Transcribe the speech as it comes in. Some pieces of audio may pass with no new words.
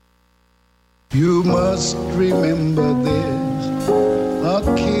You must remember this,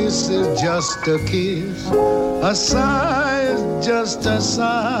 a kiss is just a kiss, a sigh is just a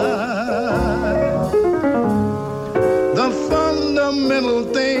sigh. The fundamental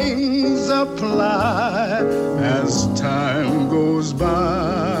things apply as time goes by.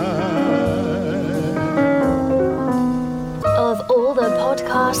 Of all the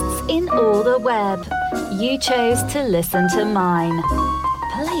podcasts in all the web, you chose to listen to mine.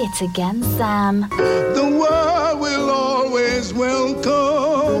 Play it again, Sam. The world will always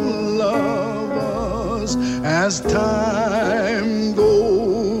welcome lovers as time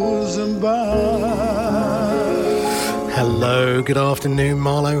goes by. Hello, good afternoon,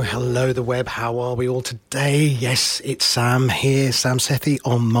 Marlow. Hello, the web. How are we all today? Yes, it's Sam here, Sam Sethi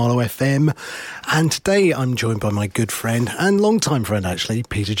on Marlow FM. And today I'm joined by my good friend and long-time friend, actually,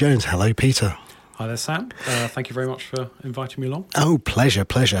 Peter Jones. Hello, Peter. Hi there, Sam. Thank you very much for inviting me along. Oh, pleasure.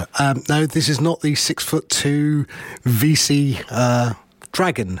 No, this is not the 6'2" VC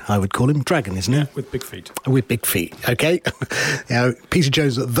dragon, I would call him. Dragon, isn't it? With big feet. With big feet, okay. Peter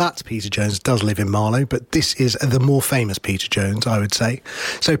Jones, that Peter Jones does live in Marlow, but this is the more famous Peter Jones, I would say.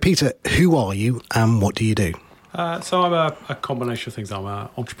 So, Peter, who are you and what do you do? So I'm a combination of things. I'm an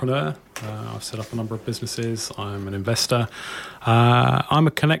entrepreneur. I've set up a number of businesses. I'm an investor. I'm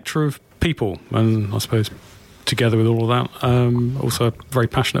a connector of people, and I suppose together with all of that, also very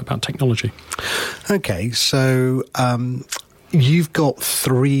passionate about technology. Okay, so you've got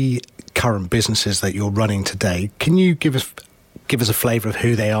 3 current businesses that you're running today. Can you give us a flavour of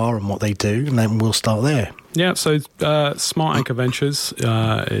who they are and what they do, and then we'll start there. Yeah, so Smart Anchor Ventures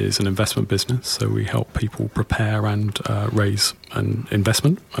is an investment business, so we help people prepare and raise an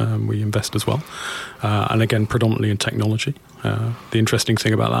investment. We invest as well, and again, predominantly in technology. The interesting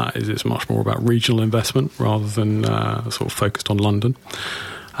thing about that is it's much more about regional investment rather than sort of focused on London.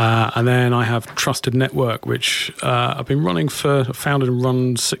 And then I have Trusted Network, which I've been running for 6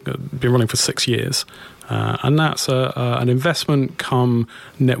 years. And that's an investment come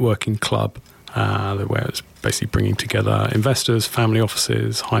networking club where it's basically bringing together investors, family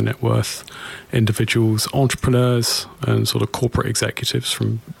offices, high net worth individuals, entrepreneurs, and sort of corporate executives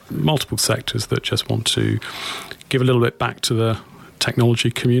from multiple sectors that just want to give a little bit back to the technology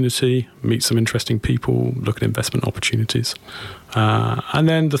community, meet some interesting people, look at investment opportunities. And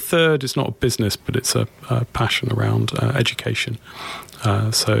then the third is not a business, but it's a passion around education.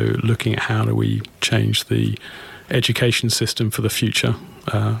 So looking at how do we change the education system for the future,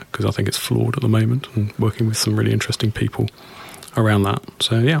 because I think it's flawed at the moment, and working with some really interesting people around that.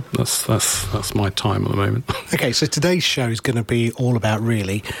 So yeah, that's my time at the moment. Okay, so today's show is going to be all about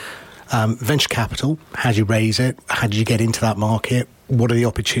really venture capital. How do you raise it? How did you get into that market? What are the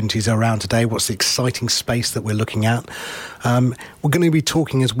opportunities around today? What's the exciting space that we're looking at? We're going to be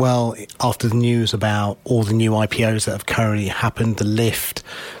talking as well after the news about all the new IPOs that have currently happened, the Lyft,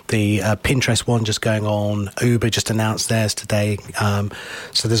 the Pinterest one just going on, Uber just announced theirs today.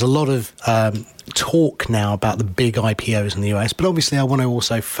 So there's a lot of talk now about the big IPOs in the US, but obviously I want to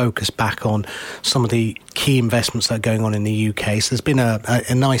also focus back on some of the key investments that are going on in the UK. So there's been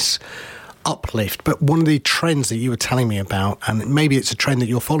a nice uplift, but one of the trends that you were telling me about, and maybe it's a trend that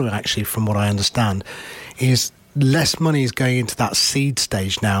you're following actually from what I understand, is less money is going into that seed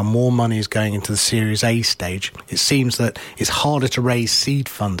stage now, more money is going into the Series A stage. It seems that it's harder to raise seed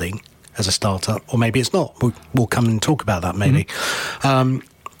funding as a startup, or maybe it's not. We'll come and talk about that maybe.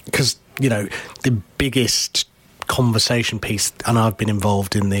 Because, the biggest conversation piece, and I've been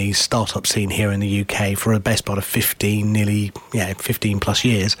involved in the startup scene here in the UK for the best part of 15 plus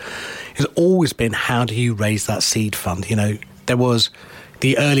years, has always been how do you raise that seed fund? There was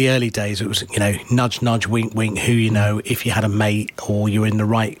the early days, it was, nudge, nudge, wink, wink, who you know, if you had a mate or you're in the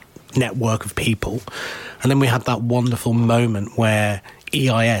right network of people. And then we had that wonderful moment where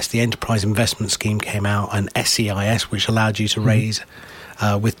EIS, the Enterprise Investment Scheme, came out, and SEIS, which allowed you to raise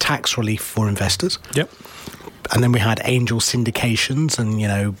with tax relief for investors. Yep. And then we had angel syndications and,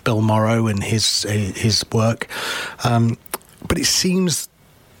 Bill Morrow and his work. But it seems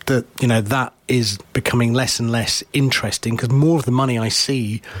that, that is becoming less and less interesting because more of the money I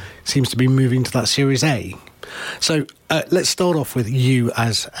see seems to be moving to that Series A. So let's start off with you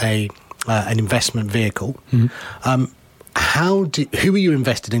as an investment vehicle. Mm-hmm. Who are you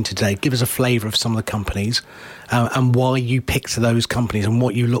invested in today? Give us a flavour of some of the companies and why you picked those companies and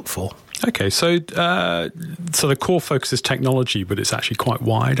what you look for. Okay, so the core focus is technology, but it's actually quite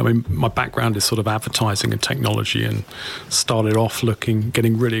wide. I mean, my background is sort of advertising and technology, and started off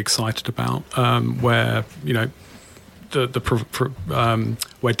getting really excited about where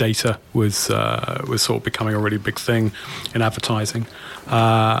where data was sort of becoming a really big thing in advertising,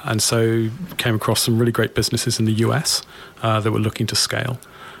 and so came across some really great businesses in the US that were looking to scale.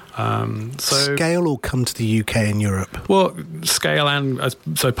 Scale or come to the UK and Europe? Well, scale, and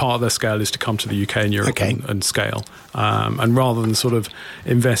so part of their scale is to come to the UK and Europe and scale. And rather than sort of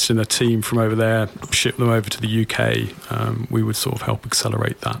invest in a team from over there, ship them over to the UK, we would sort of help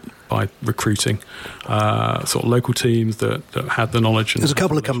accelerate that by recruiting sort of local teams that had the knowledge. There's a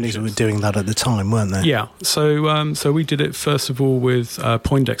couple of companies that were doing that at the time, weren't there? Yeah. So we did it first of all with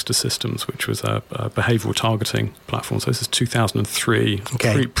Poindexter Systems, which was a behavioural targeting platform. So this is 2003,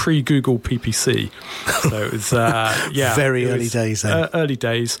 pre-Google PPC. So it was very early days then. Early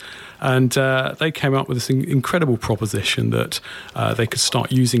days, and they came up with this incredible proposition that they could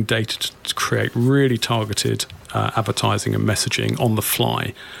start using data to create really targeted advertising and messaging on the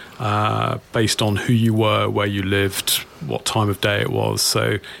fly, based on who you were, where you lived, what time of day it was.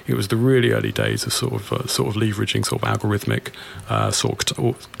 So it was the really early days of sort of leveraging sort of algorithmic sort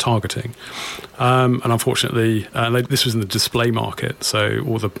of targeting. And unfortunately, this was in the display market, so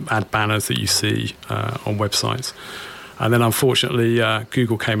all the ad banners that you see on websites. And then unfortunately,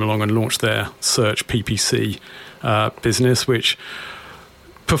 Google came along and launched their search PPC business, which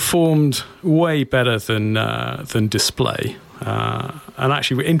performed way better than display. And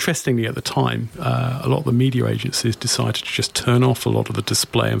actually, interestingly, at the time, a lot of the media agencies decided to just turn off a lot of the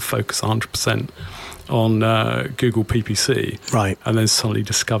display and focus 100% on Google PPC. Right. And then suddenly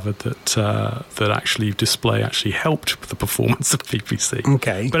discovered that actually display actually helped with the performance of PPC.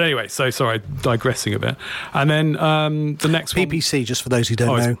 Okay. But anyway, so sorry, digressing a bit. And then the next PPC, one, just for those who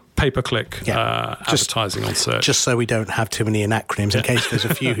don't know. Pay-per-click advertising on search. Just so we don't have too many acronyms, in case there's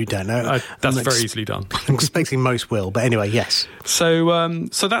a few who don't know. That's very easily done. I'm expecting most will, but anyway, yes. So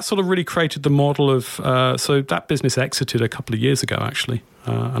that sort of really created the model of... so that business exited a couple of years ago, actually.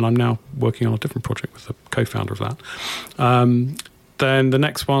 And I'm now working on a different project with the co-founder of that. Then the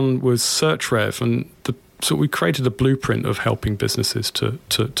next one was SearchRev, and so we created a blueprint of helping businesses to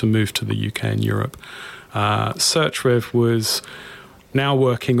move to the UK and Europe. SearchRev was now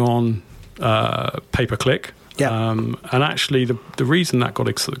working on pay-per-click. Yeah. And actually, the reason that got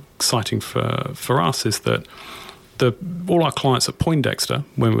exciting for us is that all our clients at Poindexter,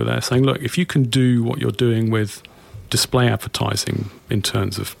 when we were there, saying, look, if you can do what you're doing with display advertising in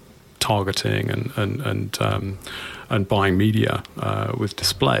terms of targeting and buying media with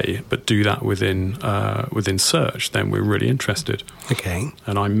display, but do that within search, then we're really interested. Okay.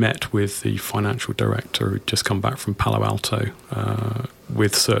 And I met with the financial director who'd just come back from Palo Alto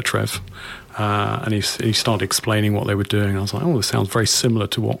with SearchRev, and he started explaining what they were doing. And I was like, oh, this sounds very similar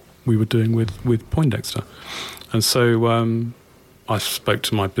to what we were doing with Poindexter. And so I spoke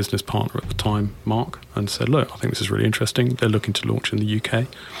to my business partner at the time, Mark, and said, look, I think this is really interesting. They're looking to launch in the UK.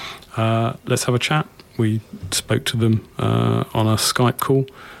 Let's have a chat. We spoke to them on a Skype call,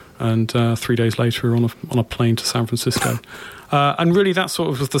 and 3 days later we were on a plane to San Francisco. And really that sort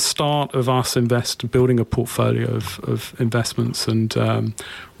of was the start of us building a portfolio of investments, and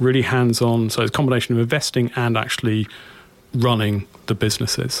really hands-on. So it's a combination of investing and actually running the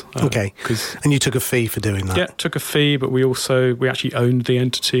businesses. Okay. And you took a fee for doing that? Yeah, took a fee, but we actually owned the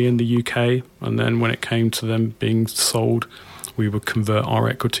entity in the UK, and then when it came to them being sold, we would convert our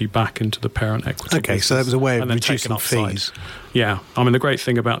equity back into the parent equity. Okay, so that was a way of reducing fees. Yeah, I mean, the great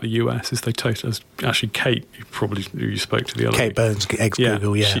thing about the US is actually Kate, who you spoke to the other Kate Burns,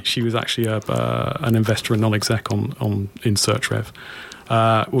 ex-Google, yeah. She was actually an investor and non-exec in SearchRev.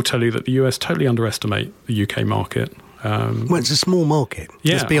 Will tell you that the US totally underestimate the UK market. Well, it's a small market,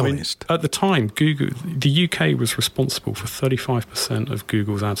 let's be honest. At the time, the UK was responsible for 35% of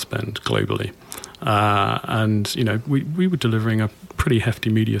Google's ad spend globally. And, we were delivering a pretty hefty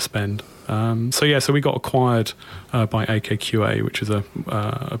media spend. So we got acquired by AKQA, which is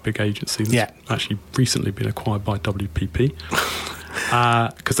a big agency that's actually recently been acquired by WPP.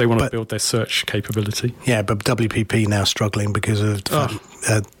 Because they want to build their search capability. Yeah, but WPP now struggling because of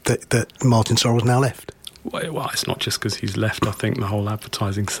that Martin Sorrell's now left. Well, it's not just because he's left. I think the whole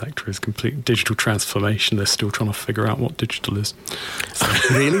advertising sector is complete digital transformation. They're still trying to figure out what digital is. So,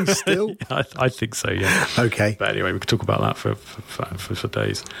 really? Still? I think so, yeah. Okay. But anyway, we could talk about that for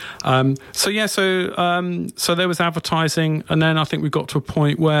days. So there was advertising, and then I think we got to a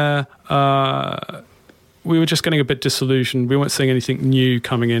point where we were just getting a bit disillusioned. We weren't seeing anything new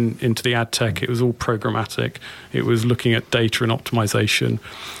coming into the ad tech. It was all programmatic. It was looking at data and optimization.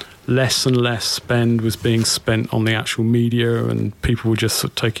 less and less spend was being spent on the actual media, and people were just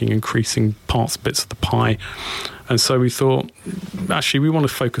sort of taking increasing bits of the pie. And so we thought, actually, we want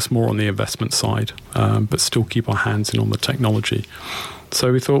to focus more on the investment side, but still keep our hands in on the technology.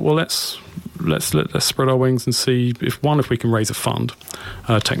 So we thought, well, let's spread our wings and see if we can raise a fund,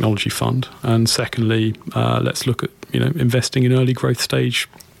 a technology fund, and secondly, let's look at investing in early growth stage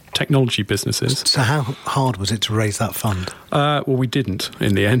technology businesses. So how hard was it to raise that fund? Well, we didn't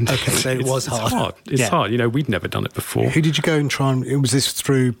in the end. Okay, so it was hard. It's hard. We'd never done it before. Who did you go and try and... Was this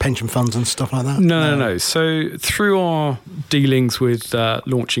through pension funds and stuff like that? No. So through our dealings with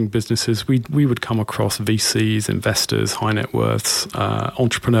launching businesses, we would come across VCs, investors, high net worths,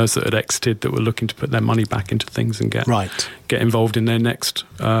 entrepreneurs that had exited that were looking to put their money back into things and get involved in their next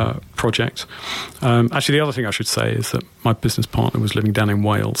project. Actually, the other thing I should say is that my business partner was living down in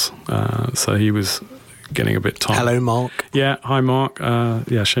Wales, so he was getting a bit tired. Hello, Mark. Yeah, hi, Mark.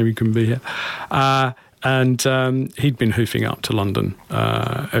 Shame you couldn't be here. And he'd been hoofing up to London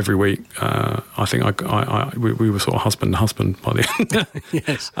every week. I think we were sort of husband by the end.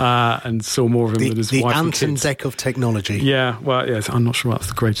 Yes. And saw more of him than his wife. The Anton Deck of technology. Yeah, well, yes, I'm not sure that's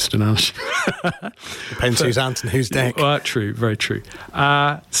the greatest analogy. Depends who's Anton, who's Deck. Well, true, very true.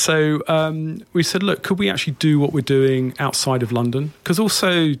 So we said, look, could we actually do what we're doing outside of London? Because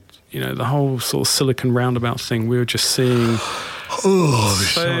also, the whole sort of Silicon Roundabout thing, we were just seeing...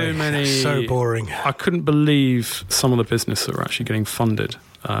 many. So boring. I couldn't believe some of the business that were actually getting funded.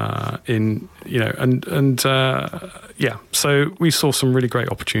 So we saw some really great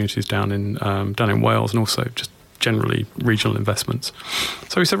opportunities down in Wales, and also just generally regional investments.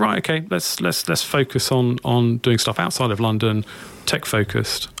 So we said, right, okay, let's focus on doing stuff outside of London, tech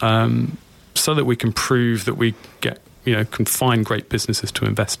focused, so that we can prove that we can find great businesses to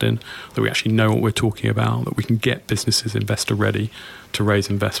invest in, that we actually know what we're talking about, that we can get businesses investor ready to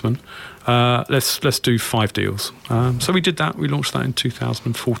raise investment. Let's do 5 deals. So we did that. We launched that in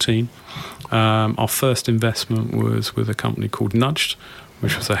 2014. Our first investment was with a company called Nudged,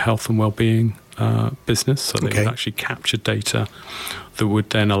 which was a health and well-being business. So they would actually capture data that would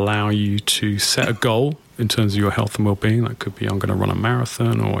then allow you to set a goal in terms of your health and well-being. That could be, I'm going to run a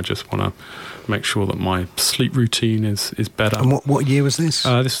marathon, or I just want to make sure that my sleep routine is better. And what year was this?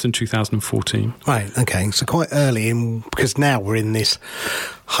 This was in 2014. Right, okay. So quite early, because now we're in this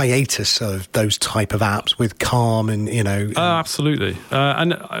hiatus of those type of apps with Calm and, absolutely.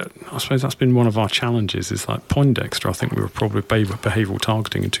 And I suppose that's been one of our challenges, is like Poindexter. I think we were probably behavioural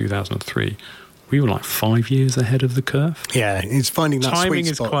targeting in 2003. We were like 5 years ahead of the curve. Yeah, it's finding that timing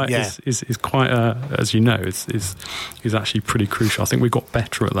sweet spot. Timing is quite, as you know, is actually pretty crucial. I think we got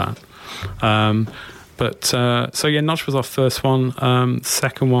better at that. Nudge was our first one.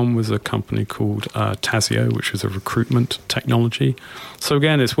 Second one was a company called Tasio, which was a recruitment technology. So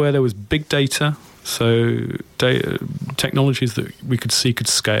again, it's where there was big data, so technologies that we could see could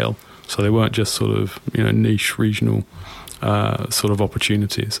scale. So they weren't just sort of niche regional sort of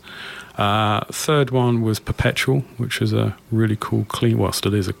opportunities. Third one was Perpetual, which was a really cool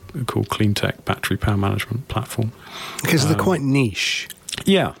still is a cool clean tech battery power management platform. Because they're quite niche.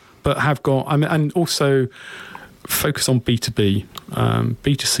 Yeah, but have got, and also focus on B2B.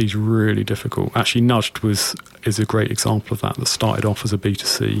 B2C is really difficult. Actually, Nudged is a great example of that started off as a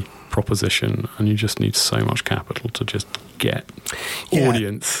B2C proposition, and you just need so much capital to just get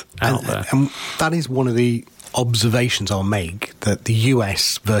audience out there. And that is one of the observations I'll make, that the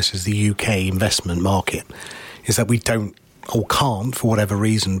US versus the UK investment market is that we don't, or can't for whatever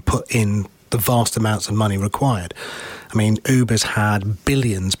reason, put in the vast amounts of money required. I mean, Uber's had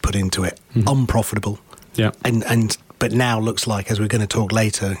billions put into it, unprofitable. Yeah. But now looks like, as we're going to talk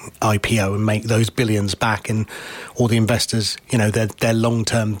later, IPO and make those billions back, and all the investors, their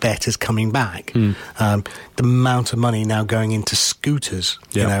long-term bet is coming back. The amount of money now going into scooters,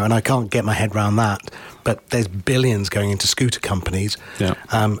 and I can't get my head around that. But there's billions going into scooter companies. Yeah.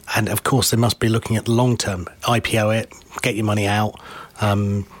 And of course, they must be looking at the long-term. IPO it, get your money out.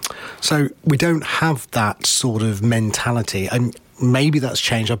 So we don't have that sort of mentality. And maybe that's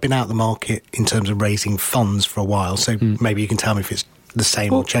changed. I've been out of the market in terms of raising funds for a while, so maybe you can tell me if it's the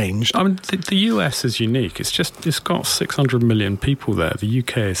same or changed. I mean, the US is unique. It's got 600 million people there. The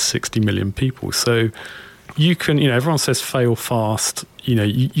UK is 60 million people. So you can, everyone says fail fast.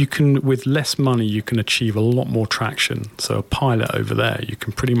 You can, with less money, you can achieve a lot more traction. So a pilot over there, you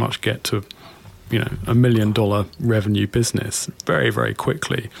can pretty much get to $1 million revenue business very, very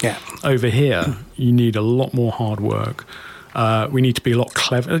quickly. Yeah. Over here, you need a lot more hard work, We need to be a lot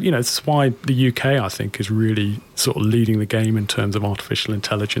clever. That's why the UK, I think, is really sort of leading the game in terms of artificial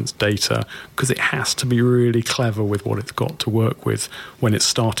intelligence data, because it has to be really clever with what it's got to work with when it's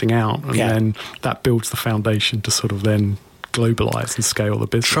starting out. And then that builds the foundation to sort of then globalise and scale the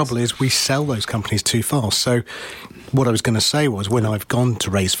business. Trouble is, we sell those companies too fast. So what I was going to say was, when I've gone to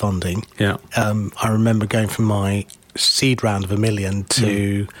raise funding, I remember going from my seed round of $1 million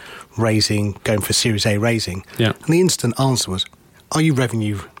to going for Series A raising. And the instant answer was, are you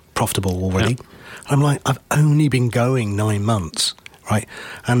revenue profitable already? I'm like, I've only been going 9 months, right?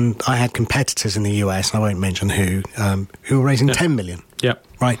 And I had competitors in the US, and I won't mention who were raising 10 million.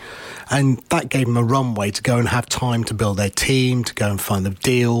 Right. And that gave them a runway to go and have time to build their team, to go and find the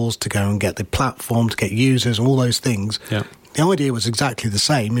deals, to go and get the platform, to get users, all those things. The idea was exactly the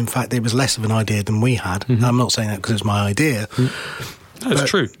same. In fact, it was less of an idea than we had. I'm not saying that because it's my idea. No, it's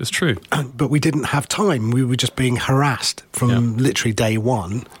true. It's true. But we didn't have time. We were just being harassed from literally day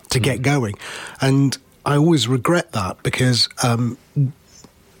one to get going. And I always regret that, because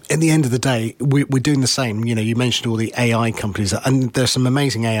at the end of the day, we're doing the same. You mentioned all the AI companies, and there's some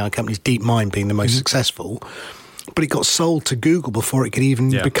amazing AI companies, DeepMind being the most successful, but it got sold to Google before it could even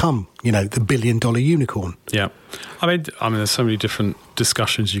become, the billion-dollar unicorn. I mean, there's so many different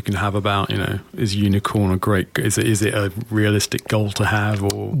discussions you can have about, is unicorn is it a realistic goal to have,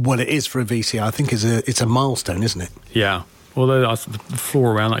 or? Well, it is for a VC. I think it's a milestone, isn't it? Yeah. Although the flaw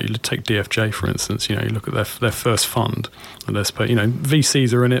around that, you take DFJ, for instance, you look at their first fund, and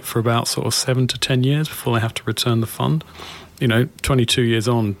VCs are in it for about sort of 7 to 10 years before they have to return the fund. 22 years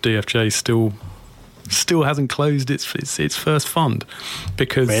on, DFJ still hasn't closed its first fund,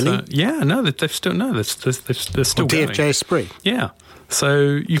 because really? They've still they're still going. DFJ is Spree. Yeah.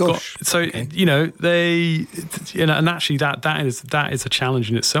 So you've and actually that is a challenge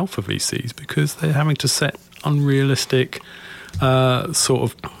in itself for VCs, because they're having to set unrealistic sort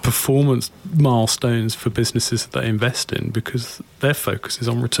of performance milestones for businesses that they invest in, because their focus is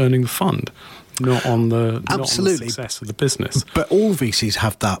on returning the fund, not on the success of the business. But all VCs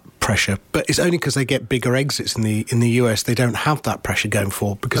have that pressure, but it's only because they get bigger exits in the US. They don't have that pressure going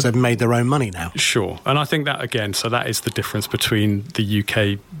forward, because they've made their own money now. Sure. And I think that, again, so that is the difference between the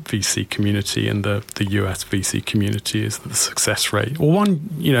UK VC community and the US VC community, is the success rate. Well, one,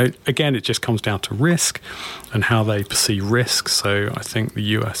 again, it just comes down to risk and how they perceive risk. So I think the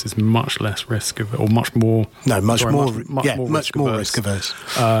US is much less risk averse, or much more risk averse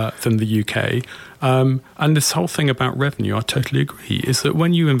than the UK. And this whole thing about revenue, I totally agree, is that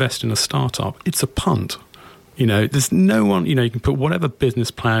when you invest in a startup, it's a punt. There's no one, you can put whatever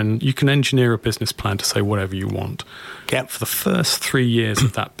business plan, you can engineer a business plan to say whatever you want. For the first 3 years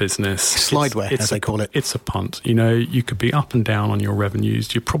of that business, slideware, as they call it, it's a punt. You could be up and down on your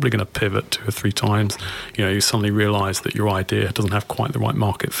revenues. You're probably going to pivot 2 or 3 times. You suddenly realise that your idea doesn't have quite the right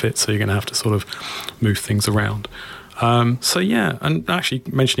market fit, so you're going to have to sort of move things around. And actually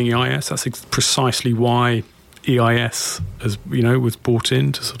mentioning EIS, that's precisely why EIS, was brought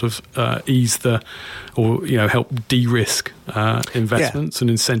in to sort of help de-risk investments and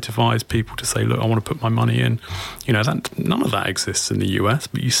incentivise people to say, look, I want to put my money in. None of that exists in the US,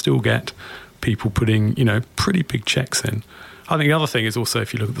 but you still get people putting, pretty big checks in. I think the other thing is also,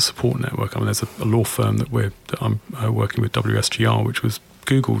 if you look at the support network, there's a law firm that I'm working with, WSGR, which was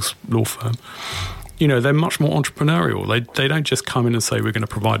Google's law firm. They're much more entrepreneurial. They don't just come in and say, we're going to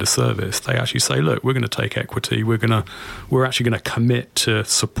provide a service. They actually say, look, we're going to take equity. We're actually going to commit to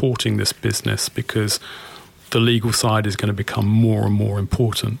supporting this business, because the legal side is going to become more and more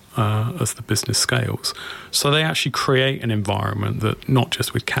important as the business scales. So they actually create an environment that, not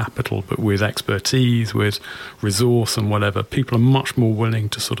just with capital, but with expertise, with resource and whatever, people are much more willing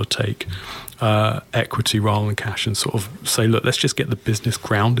to sort of take equity rather than cash, and sort of say, look, let's just get the business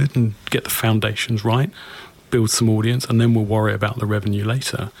grounded and get the foundations right, build some audience, and then we'll worry about the revenue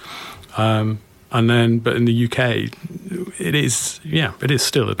later. But in the UK, it is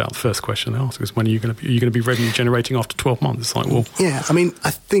still about the first question they ask is, when are you going to be revenue generating after 12 months? It's like, well, yeah.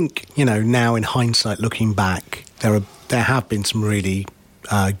 I think now in hindsight, looking back, there have been some really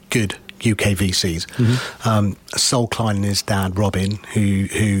good UK VCs. Sol Klein and his dad Robin,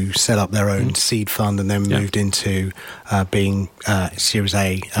 who set up their own seed fund and then moved into being Series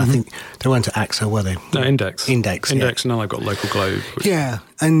A. I think they went to AXA, were they? No, Index. Yeah. Now they've got Local Globe.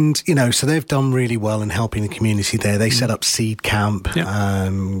 And so they've done really well in helping the community there. They set up Seed Camp. I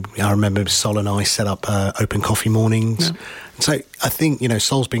remember Sol and I set up Open Coffee Mornings. So I think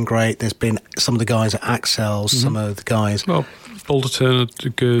Sol's been great. There's been some of the guys at Axel, some of the guys. Well, Balderton are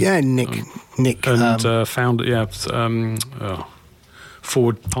good. Yeah, Nick, and founder,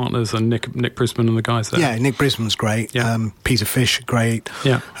 Forward Partners and Nick Brisbane and the guys there. Yeah, Nick Brisbane's great. Yeah. Peter Fish, great.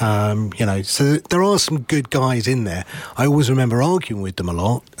 Yeah. So there are some good guys in there. I always remember arguing with them a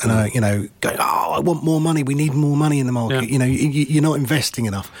lot, and going, I want more money. We need more money in the market. Yeah. You're not investing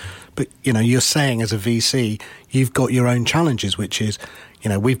enough. But you're saying as a VC, you've got your own challenges, which is,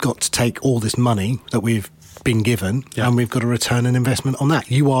 we've got to take all this money that we've been given, and we've got to return an investment on that.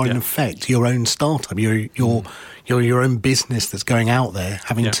 You are in effect your own startup. You're your own business that's going out there,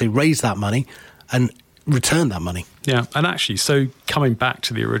 having to raise that money and return that money. Yeah, and actually, so coming back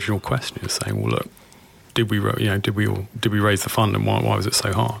to the original question, is saying, well, look, did we raise the fund, and why was it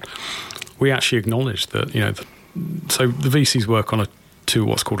so hard? We actually acknowledge that so the VCs work on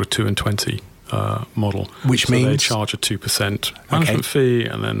what's called a 2 and 20 model, which means they charge a 2% management fee,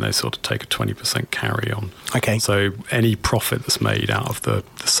 and then they sort of take a 20% carry on. Okay. So any profit that's made out of the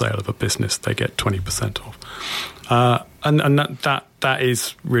sale of a business, they get 20% of. And that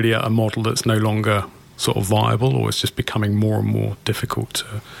is really a model that's no longer sort of viable, or it's just becoming more and more difficult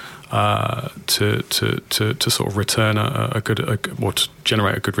to sort of return or to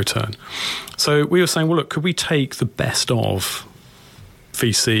generate a good return. So we were saying, well, look, could we take the best of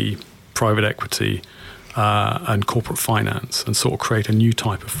VC, private equity, and corporate finance, and sort of create a new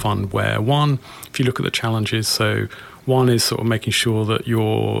type of fund where, one, if you look at the challenges, so one is sort of making sure that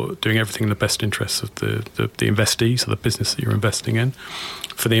you're doing everything in the best interests of the investees, or the business that you're investing in.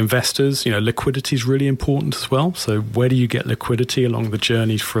 For the investors, liquidity is really important as well. So where do you get liquidity along the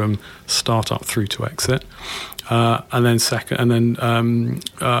journey from startup through to exit? And then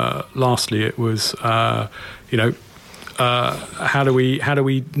lastly, it was how do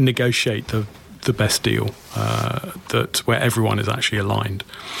we negotiate the best deal where everyone is actually aligned?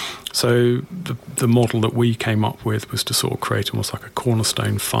 So the model that we came up with was to sort of create almost like a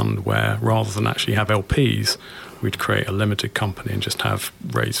cornerstone fund where, rather than actually have LPs, we'd create a limited company and just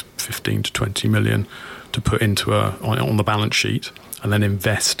raise 15 to 20 million to put into on the balance sheet, and then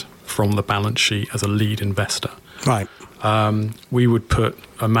invest from the balance sheet as a lead investor. Right. We would put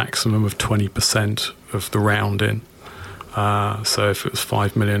a maximum of 20% of the round in. So if it was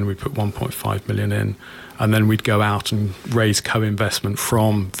 5 million, we'd put 1.5 million in, and then we'd go out and raise co-investment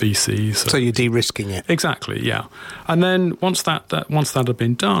from VCs. So you're de-risking it. Exactly, yeah. And then once that had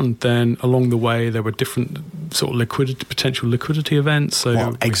been done, then along the way there were different sort of potential liquidity events.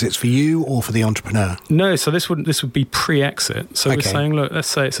 So exits for you or for the entrepreneur? No, so this would be pre-exit. So we're saying, look, let's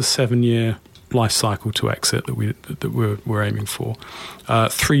say it's a 7-year life cycle to exit that we're aiming for.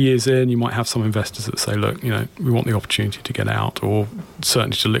 3 years in, you might have some investors that say, look, we want the opportunity to get out, or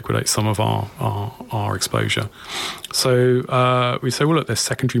certainly to liquidate some of our exposure. So we say, well, look, there's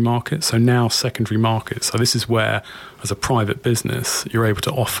secondary markets. So now secondary markets. So this is where, as a private business, you're able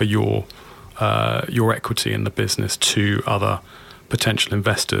to offer your equity in the business to other potential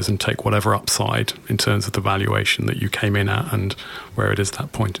investors and take whatever upside in terms of the valuation that you came in at and where it is at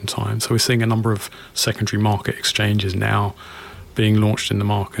that point in time. So we're seeing a number of secondary market exchanges now being launched in the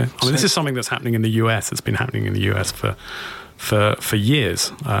market. I mean, this is something that's happening in the US. It's been happening in the US for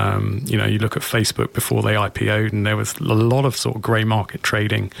years. You look at Facebook before they IPO'd, and there was a lot of sort of grey market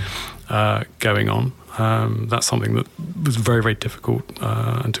trading going on. That's something that was very, very difficult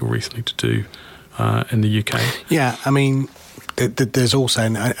until recently to do in the UK. Yeah, I mean, there's also,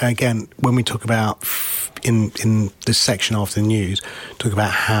 and again, when we talk about in this section after the news, talk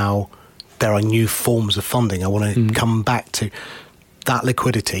about how there are new forms of funding. I want to come back to that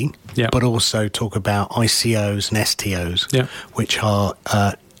liquidity, but also talk about ICOs and STOs, which are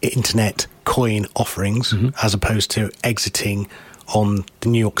internet coin offerings, as opposed to exiting on the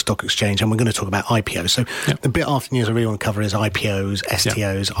New York Stock Exchange, and we're going to talk about IPOs. So the bit after news I really want to cover is IPOs,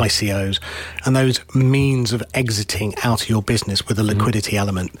 STOs, ICOs, and those means of exiting out of your business with a liquidity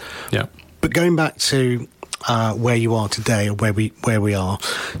element. Yeah. But going back to where you are today, or where we are,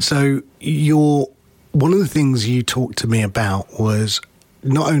 so one of the things you talked to me about was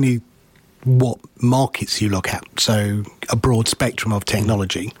not only what markets you look at, so a broad spectrum of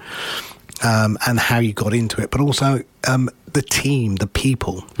technology, and how you got into it, but also the team, the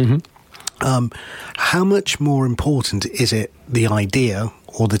people. How much more important is it the idea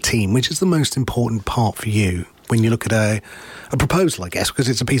or the team? Which is the most important part for you when you look at a proposal, I guess, because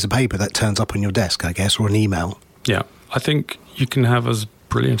it's a piece of paper that turns up on your desk, I guess, or an email? Yeah, I think you can have as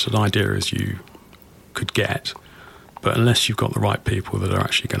brilliant an idea as you could get, but unless you've got the right people that are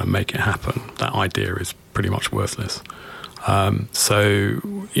actually going to make it happen, that idea is pretty much worthless. And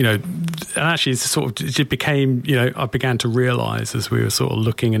actually it became, I began to realise as we were sort of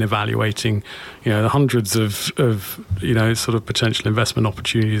looking and evaluating, the hundreds of sort of potential investment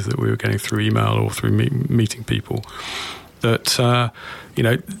opportunities that we were getting through email or through meeting people, that,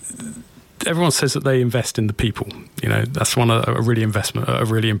 everyone says that they invest in the people. That's a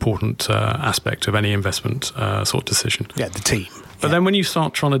really important aspect of any investment sort of decision. Yeah, the team. But then when you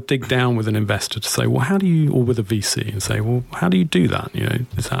start trying to dig down with an investor to say, well, or with a VC and say, well, how do you do that?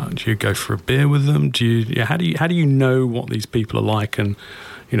 Do you go for a beer with them? How do you know what these people are like? And,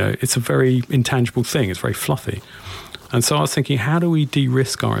 it's a very intangible thing. It's very fluffy. And so I was thinking, how do we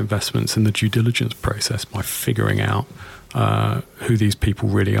de-risk our investments in the due diligence process by figuring out who these people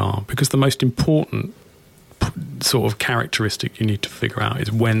really are? Because the most important sort of characteristic you need to figure out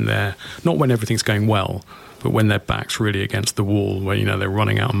is not when everything's going well, but when their back's really against the wall, where they're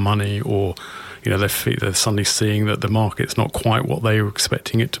running out of money, or they're suddenly seeing that the market's not quite what they were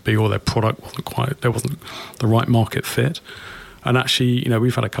expecting it to be, or their product wasn't the right market fit. And actually,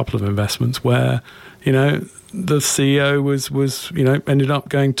 we've had a couple of investments where the CEO was ended up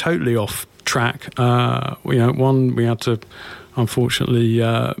going totally off track. One we had to unfortunately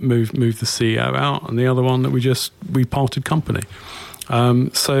move the CEO out, and the other one that we parted company.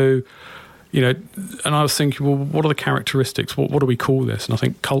 And I was thinking, well, what are the characteristics? What do we call this? And I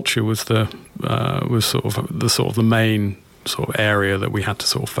think culture was the main sort of area that we had to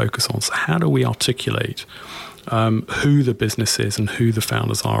sort of focus on. So how do we articulate who the business is and who the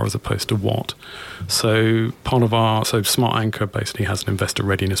founders are, as opposed to what? So Smart Anchor basically has an investor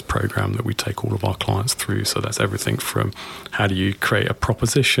readiness program that we take all of our clients through. So that's everything from how do you create a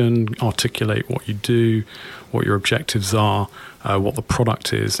proposition, articulate what you do, what your objectives are, what the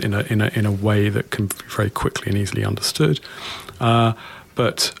product is in a way that can be very quickly and easily understood.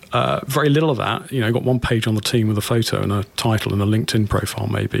 But very little of that, got one page on the team with a photo and a title and a LinkedIn profile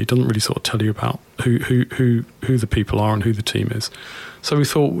maybe. It doesn't really sort of tell you about who the people are and who the team is. So we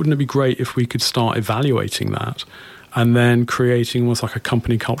thought, wouldn't it be great if we could start evaluating that and then creating almost like a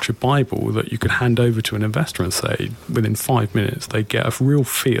company culture Bible that you could hand over to an investor and say, within 5 minutes, they get a real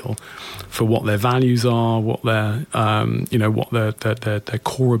feel for what their values are, what their their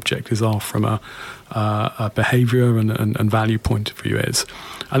core objectives are from a behaviour and value point of view is.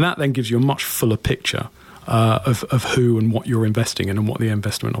 And that then gives you a much fuller picture of who and what you're investing in and what the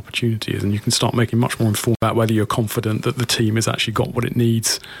investment opportunity is. And you can start making much more informed about whether you're confident that the team has actually got what it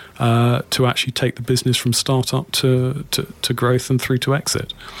needs to actually take the business from startup to growth and through to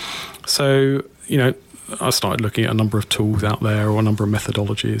exit. So, I started looking at a number of tools out there or a number of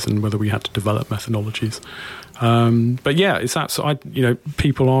methodologies and whether we had to develop methodologies. But yeah, it's absolutely,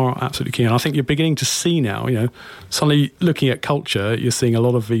 people are absolutely key. And I think you're beginning to see now, suddenly looking at culture, you're seeing a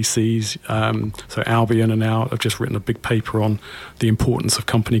lot of VCs. So Albion and now have just written a big paper on the importance of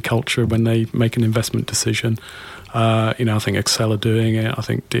company culture when they make an investment decision. I think Excel are doing it. I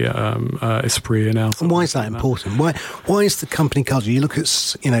think Esprit are now. And why is that important? Why is the company culture? You look at,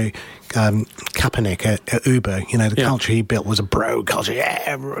 Kaepernick at Uber. The culture he built was a bro culture.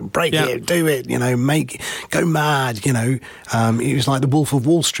 Yeah, break it, do it. Go mad. It was like the Wolf of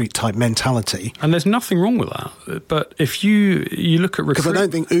Wall Street type mentality. And there's nothing wrong with that. But if you look at because I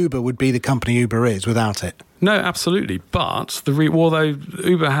don't think Uber would be the company Uber is without it. No, absolutely. But although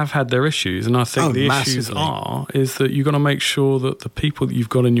Uber have had their issues, and I think the issues is that you've got to make sure that the people that you've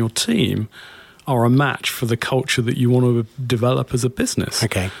got in your team are a match for the culture that you want to develop as a business.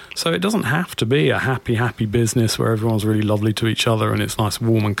 Okay. So it doesn't have to be a happy business where everyone's really lovely to each other and it's nice,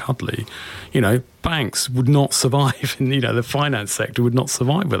 warm and cuddly. Banks would not survive in, the finance sector would not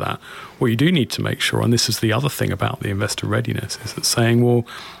survive with that. What you do need to make sure, and this is the other thing about the investor readiness, is that saying, well,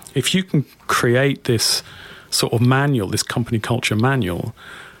 if you can create this sort of manual, this company culture manual,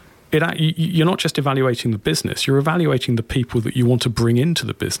 you're not just evaluating the business, you're evaluating the people that you want to bring into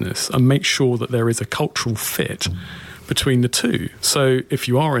the business and make sure that there is a cultural fit between the two. So if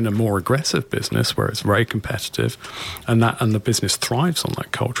you are in a more aggressive business where it's very competitive and the business thrives on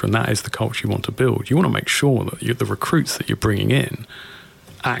that culture, and that is the culture you want to build, you want to make sure that the recruits that you're bringing in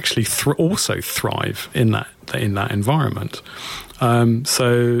actually also thrive in that environment.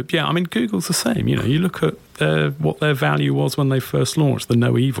 Google's the same. You look at what their value was when they first launched, the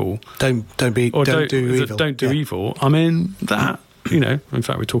no evil. Don't do evil. I mean, that, in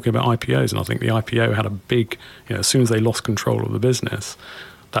fact, we're talking about IPOs, and I think the IPO had a big, as soon as they lost control of the business,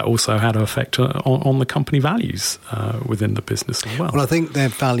 that also had an effect on the company values within the business as well. Well, I think their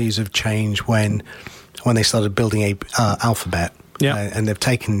values have changed when they started building Alphabet. Yeah, and they've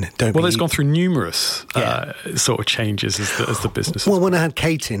taken. It's gone through numerous sort of changes as the business. Well, when I had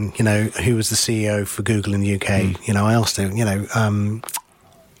Kate in, who was the CEO for Google in the UK, I asked her,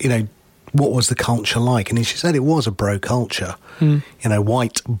 what was the culture like? And she said it was a bro culture,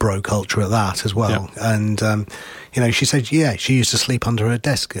 white bro culture at that as well. Yeah. And, she said, she used to sleep under her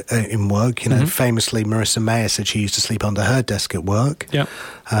desk in work. Famously, Marissa Mayer said she used to sleep under her desk at work. Yeah.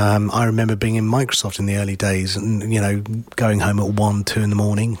 I remember being in Microsoft in the early days and, going home at 1, 2 in the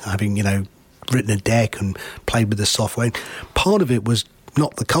morning, having, written a deck and played with the software. Part of it was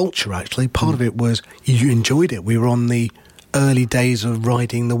not the culture, actually. Part of it was you enjoyed it. We were on the early days of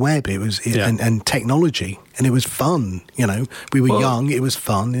riding the web. It was and technology, and it was fun. We were young. It was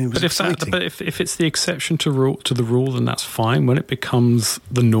fun. It was exciting. If it's the exception to the rule, then that's fine. When it becomes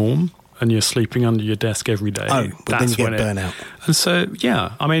the norm and you're sleeping under your desk every day, then you get burnout. And so,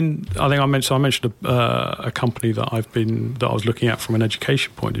 I think I mentioned a company that I was looking at from an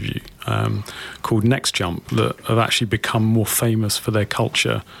education point of view, called NextJump, that have actually become more famous for their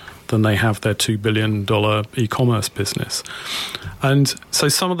culture than they have their $2 billion e-commerce business. And so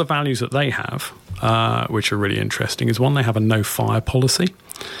some of the values that they have, which are really interesting, is one, they have a no-fire policy.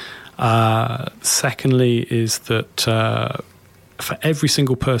 Secondly is that for every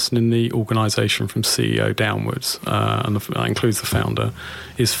single person in the organisation from CEO downwards, and that includes the founder,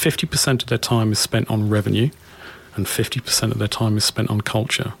 is 50% of their time is spent on revenue and 50% of their time is spent on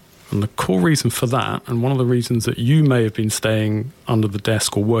culture. And the core reason for that, and one of the reasons that you may have been staying under the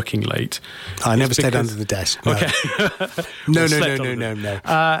desk or working late... I never stayed under the desk. No. Okay. No.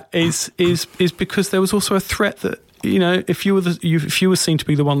 Is because there was also a threat that, if you were seen to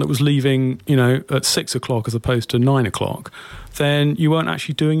be the one that was leaving, at 6 o'clock as opposed to 9 o'clock, then you weren't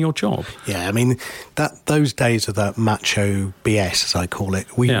actually doing your job. Yeah, I mean, those days of that macho BS, as I call it,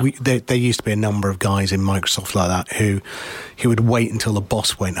 there used to be a number of guys in Microsoft like that who would wait until the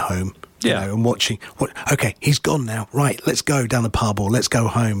boss went home. And watching. Okay, he's gone now. Right, let's go down the pub or let's go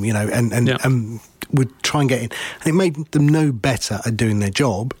home. And would try and get in, and it made them no better at doing their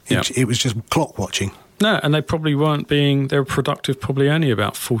job. It was just clock watching. No, and they probably they were productive probably only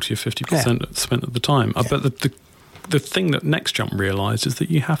about 40 or 50% spent at the time. Yeah. But the thing that NextJump realised is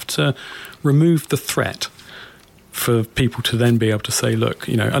that you have to remove the threat for people to then be able to say, look,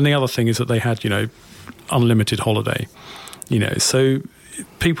 and the other thing is that they had, unlimited holiday, so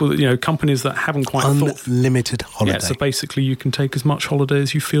people, companies that haven't quite unlimited holiday. Yeah, so basically you can take as much holiday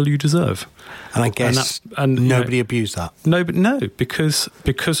as you feel you deserve. And I guess nobody abused that. No, because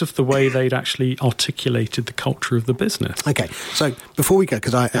of the way they'd actually articulated the culture of the business. Okay, so before we go,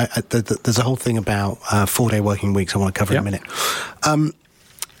 because there's a whole thing about 4-day working weeks I want to cover in a minute.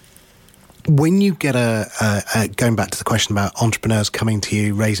 When you get going back to the question about entrepreneurs coming to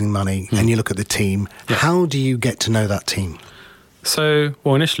you, raising money, and you look at the team, how do you get to know that team? So,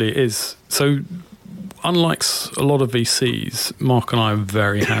 initially it is. So, unlike a lot of VCs, Mark and I are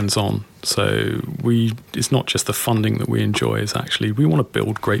very hands-on. So, it's not just the funding that we enjoy, it's actually, we want to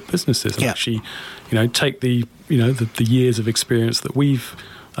build great businesses and actually, take the years of experience that we've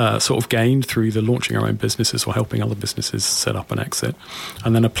sort of gained through either launching our own businesses or helping other businesses set up and exit,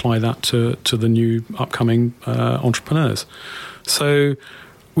 and then apply that to the new upcoming entrepreneurs. So,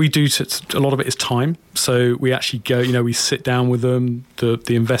 we do, a lot of it is time. So we actually go, we sit down with them,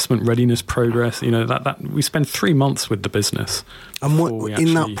 the investment readiness progress, that we spend 3 months with the business. And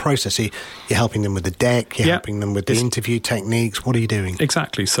in that process, you're helping them with the deck, you're helping them with the interview techniques. What are you doing?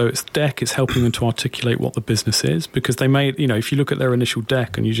 Exactly. So it's deck, it's helping them to articulate what the business is, because they may, if you look at their initial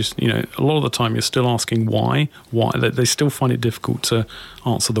deck and you just, a lot of the time you're still asking why, they still find it difficult to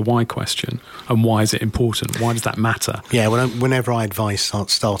answer the why question. And why is it important? Why does that matter? Yeah, whenever I advise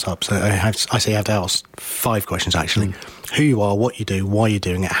startups, I say you have to ask 5 questions actually. Who you are, what you do, why you're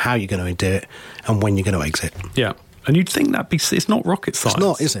doing it, how you're going to do it, and when you're going to exit. Yeah. And you'd think it's not rocket science. It's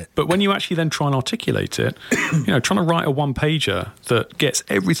not, is it? But when you actually then try and articulate it, trying to write a one-pager that gets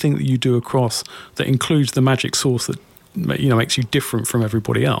everything that you do across, that includes the magic sauce that, makes you different from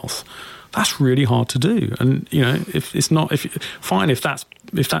everybody else, that's really hard to do. And, if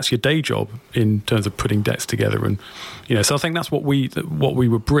that's your day job in terms of putting decks together, and so I think that's what we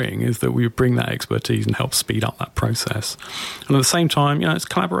would bring, is that we would bring that expertise and help speed up that process. And at the same time, it's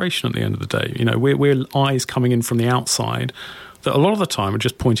collaboration at the end of the day. We're eyes coming in from the outside that a lot of the time are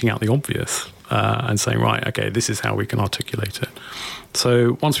just pointing out the obvious and saying, right, okay, this is how we can articulate it.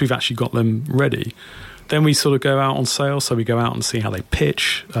 So once we've actually got them ready, then we sort of go out on sales. So we go out and see how they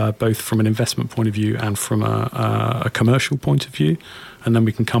pitch, both from an investment point of view and from a commercial point of view. And then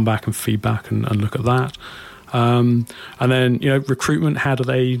we can come back and feedback and look at that. And then, recruitment, how do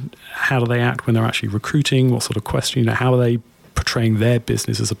they act when they're actually recruiting? What sort of question, how are they portraying their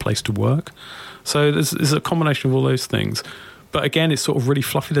business as a place to work? So there's a combination of all those things. But again, it's sort of really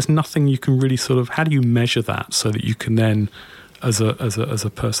fluffy. There's nothing you can really how do you measure that so that you can then as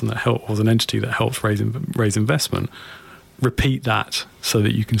a person that helps, or as an entity that helps raise investment, repeat that so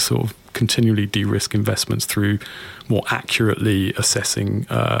that you can sort of continually de-risk investments through more accurately assessing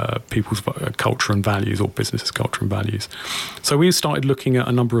people's culture and values, or businesses' culture and values. So we started looking at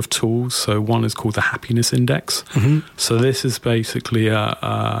a number of tools. So one is called the Happiness Index. Mm-hmm. So this is basically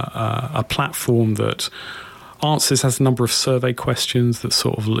a platform that has a number of survey questions that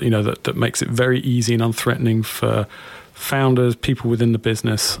sort of, that makes it very easy and unthreatening for founders, people within the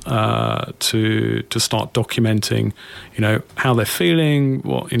business, to start documenting, how they're feeling,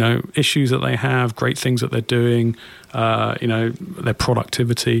 what, issues that they have, great things that they're doing, their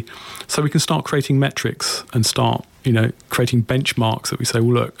productivity. So we can start creating metrics and start, creating benchmarks that we say,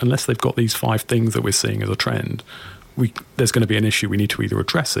 well, look, unless they've got these 5 things that we're seeing as a trend, there's going to be an issue. We need to either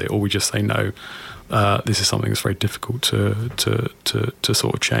address it, or we just say no. This is something that's very difficult to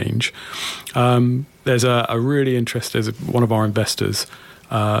sort of change. There's a really interesting, there's one of our investors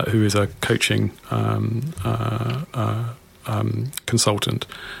who is a coaching consultant,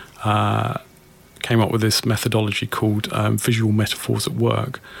 came up with this methodology called visual metaphors at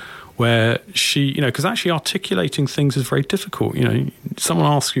work, where she, because actually articulating things is very difficult. Someone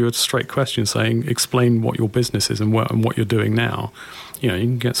asks you a straight question saying, explain what your business is and what you're doing now. You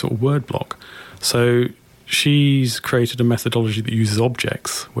can get sort of word block. So she's created a methodology that uses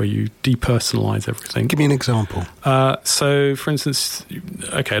objects, where you depersonalize everything. Give me an example. So, for instance,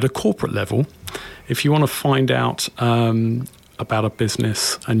 at a corporate level, if you want to find out about a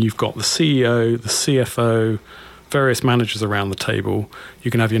business and you've got the CEO, the CFO, various managers around the table, you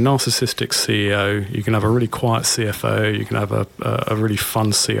can have your narcissistic CEO, you can have a really quiet CFO, you can have a really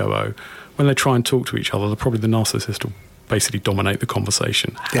fun COO. When they try and talk to each other, probably the narcissist will basically dominate the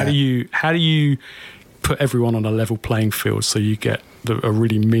conversation. How do you put everyone on a level playing field so you get a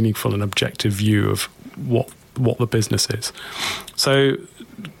really meaningful and objective view of what the business is? So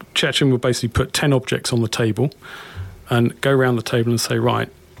Chechen will basically put 10 objects on the table and go around the table and say, right,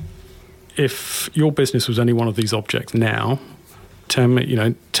 if your business was any one of these objects now, tell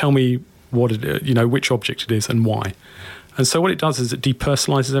me what which object it is and why. And so what it does is it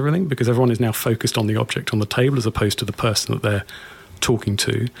depersonalizes everything, because everyone is now focused on the object on the table as opposed to the person that they're talking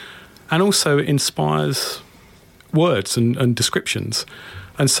to. And also it inspires words and descriptions.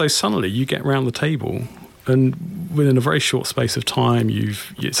 And so suddenly you get around the table, and within a very short space of time,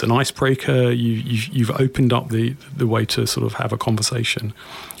 it's an icebreaker, you've opened up the way to sort of have a conversation.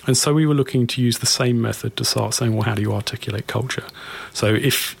 And so we were looking to use the same method to start saying, well, how do you articulate culture? So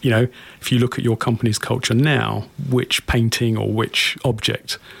if you look at your company's culture now, which painting or which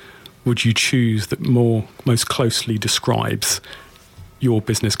object would you choose that most closely describes your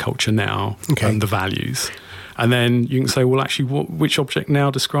business culture now and the values? And then you can say, well, actually, which object now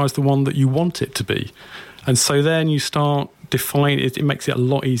describes the one that you want it to be? And so then you start defining it. It makes it a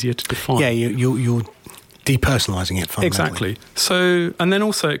lot easier to define. Yeah, you're depersonalizing it fundamentally. Exactly. So, and then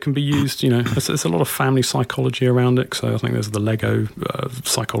also it can be used, there's a lot of family psychology around it. So I think there's the Lego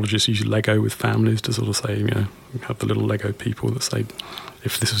psychologists use Lego with families to sort of say, you have the little Lego people that say,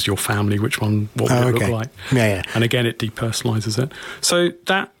 if this was your family, what would it look like? Yeah. And again, it depersonalizes it. So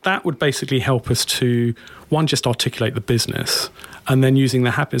that would basically help us to, one, just articulate the business, and then using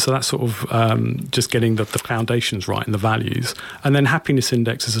the happiness. So that's sort of just getting the foundations right and the values. And then Happiness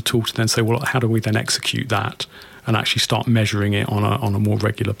Index is a tool to then say, well, how do we then execute that and actually start measuring it on a more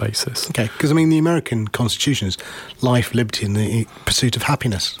regular basis? Okay, because the American Constitution is life, liberty, and the pursuit of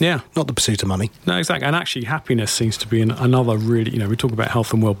happiness. Yeah. Not the pursuit of money. No, exactly. And actually, happiness seems to be another really, we talk about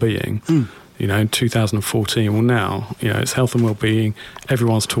health and well-being. In 2014, well now, it's health and well-being.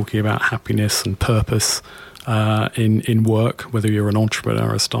 Everyone's talking about happiness and purpose in work, whether you're an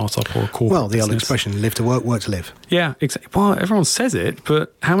entrepreneur, a startup, or a corporate Well, the business. old expression, live to work, work to live. Yeah, exactly. Well, everyone says it,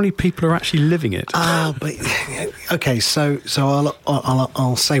 but how many people are actually living it? Okay, so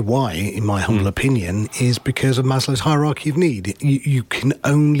I'll say why, in my humble opinion, is because of Maslow's hierarchy of need. You can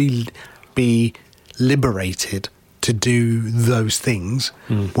only be liberated to do those things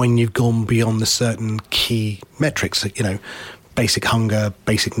when you've gone beyond the certain key metrics, basic hunger,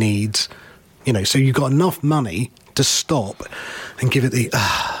 basic needs, so you've got enough money to stop and give it the,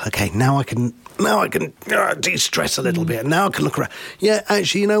 now I can de-stress a little bit. Now I can look around. Yeah,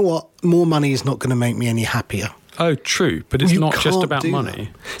 actually, you know what? More money is not going to make me any happier. Oh, true, but it's not just about money.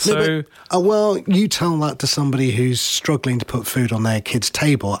 So, well, you tell that to somebody who's struggling to put food on their kid's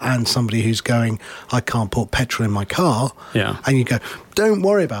table and somebody who's going, I can't put petrol in my car. Yeah. And you go, don't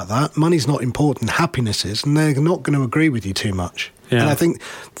worry about that. Money's not important. Happiness is. And they're not going to agree with you too much. Yeah. And I think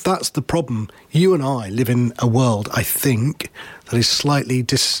that's the problem. You and I live in a world, I think, that is slightly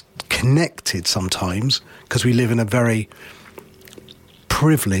disconnected sometimes because we live in a very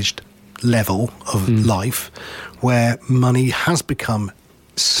privileged level of life where money has become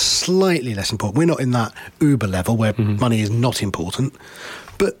slightly less important. We're not in that Uber level where money is not important,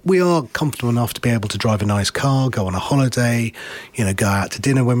 but we are comfortable enough to be able to drive a nice car, go on a holiday, go out to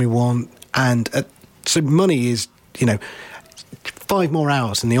dinner when we want. And so money is, 5 more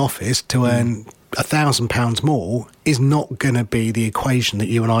hours in the office to earn £1,000 more is not going to be the equation that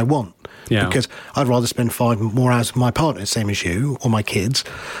you and I want. Yeah. Because I'd rather spend 5 more hours with my partner, same as you, or my kids,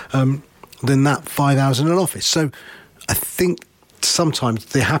 than that 5 hours in an office. So I think sometimes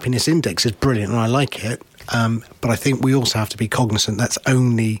the happiness index is brilliant and I like it, but I think we also have to be cognizant that's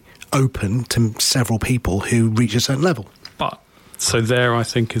only open to several people who reach a certain level. But so there, I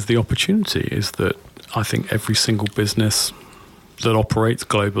think, is the opportunity, is that I think every single business that operates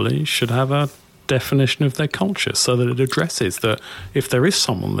globally should have a definition of their culture so that it addresses that if there is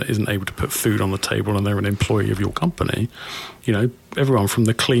someone that isn't able to put food on the table and they're an employee of your company, everyone from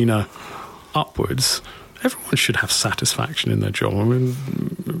the cleaner upwards, everyone should have satisfaction in their job. I mean,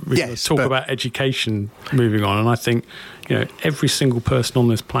 we talk about education moving on, and I think, every single person on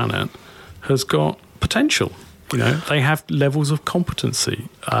this planet has got potential. They have levels of competency.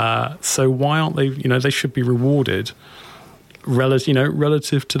 So why aren't they, they should be rewarded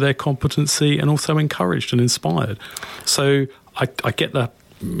relative to their competency and also encouraged and inspired. So I get the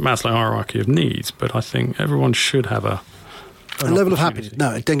Maslow hierarchy of needs, but I think everyone should have a level of happiness.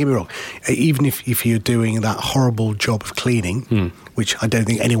 No, don't get me wrong. Even if you're doing that horrible job of cleaning, which I don't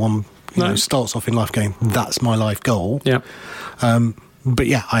think anyone starts off in life going, that's my life goal. Yeah. But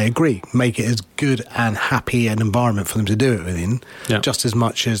yeah, I agree. Make it as good and happy an environment for them to do it within, just as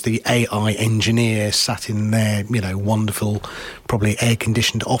much as the AI engineer sat in their, wonderful, probably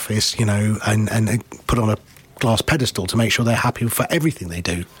air-conditioned office, and put on a glass pedestal to make sure they're happy for everything they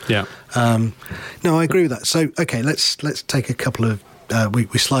do. Yeah. No, I agree with that. So, okay, let's take a couple of... we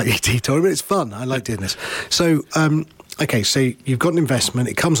slightly detoured, but it's fun. I like doing this. So... okay, so you've got an investment,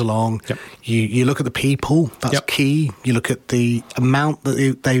 it comes along, you look at the people, that's key, you look at the amount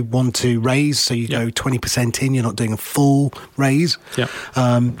that they want to raise, so you go 20% in, you're not doing a full raise.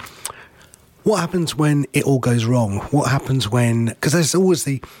 What happens when it all goes wrong? What happens when... Because there's always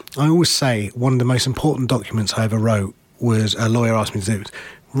I always say, one of the most important documents I ever wrote was a lawyer asked me to do,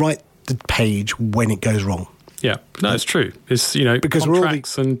 write the page when it goes wrong. Yeah, no, it's true. It's, because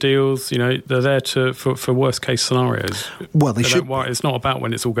contracts and deals, they're there for worst case scenarios. Well, they should. It's not about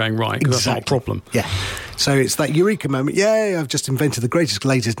when it's all going right, because that's not a problem. Yeah. So it's that eureka moment. Yay, I've just invented the greatest,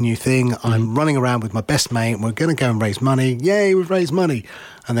 latest new thing. I'm running around with my best mate. We're going to go and raise money. Yay, we've raised money.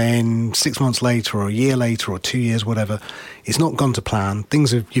 And then 6 months later or a year later or 2 years, whatever, it's not gone to plan.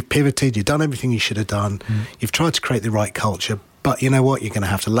 You've pivoted, you've done everything you should have done. You've tried to create the right culture. But you know what? You're going to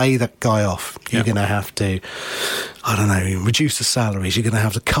have to lay that guy off. You're going to have to, reduce the salaries. You're going to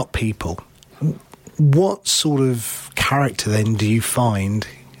have to cut people. What sort of character then do you find?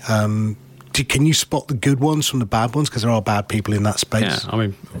 Can you spot the good ones from the bad ones? Because there are bad people in that space. Yeah, I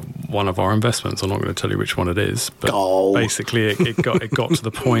mean, one of our investments, I'm not going to tell you which one it is, but basically it got to the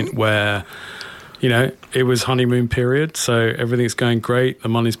point where, it was honeymoon period, so everything's going great. The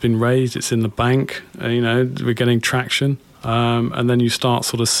money's been raised, it's in the bank, we're getting traction. And then you start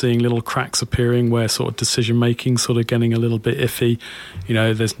sort of seeing little cracks appearing where sort of decision making sort of getting a little bit iffy.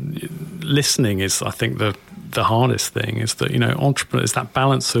 There's listening is, I think, the hardest thing is that, entrepreneurs, that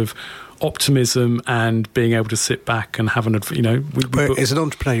balance of optimism and being able to sit back and have as an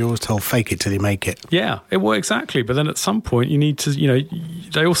entrepreneur, you're always told fake it till you make it. Yeah, exactly. But then at some point you need to,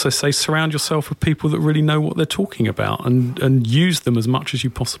 they also say surround yourself with people that really know what they're talking about and use them as much as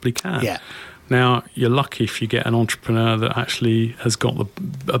you possibly can. Yeah. Now, you're lucky if you get an entrepreneur that actually has got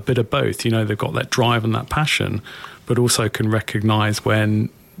a bit of both. They've got that drive and that passion, but also can recognise when,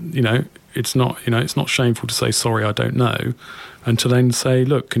 it's not shameful to say, sorry, I don't know, and to then say,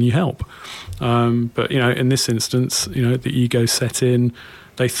 look, can you help? But, in this instance, the ego set in.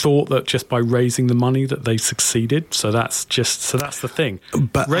 They thought that just by raising the money that they succeeded. So that's the thing.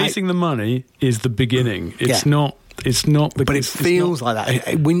 But raising the money is the beginning. It's not. It's not, but it feels like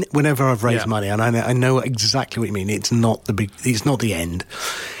that. Whenever I've raised money, and I know exactly what you mean. It's not the end,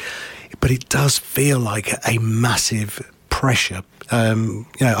 but it does feel like a massive pressure. I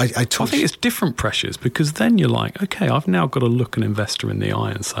think it's different pressures, because then you're like, okay, I've now got to look an investor in the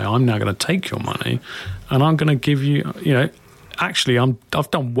eye and say, I'm now going to take your money, and I'm going to give you, actually,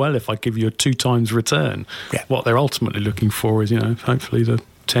 I've done well if I give you a 2 times return. Yeah. What they're ultimately looking for is, hopefully the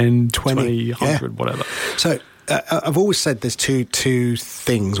 10, 20, 100, whatever. So. I've always said there's two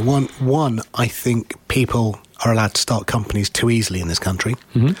things. One, I think people are allowed to start companies too easily in this country.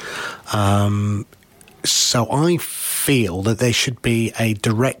 So I feel that there should be a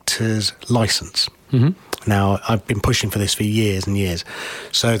director's license. Now, I've been pushing for this for years and years,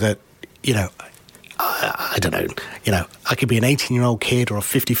 so that, I don't know, I could be an 18-year-old kid or a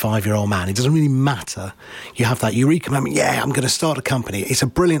 55-year-old man. It doesn't really matter. You have that eureka moment. Yeah, I'm going to start a company. It's a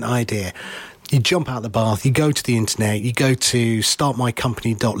brilliant idea. You jump out of the bath, you go to the internet, you go to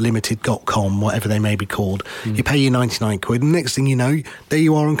startmycompany.limited.com, whatever they may be called. You pay your 99 quid, and next thing you know, there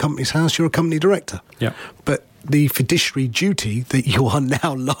you are in Company's House, you're a company director. Yeah. But the fiduciary duty that you are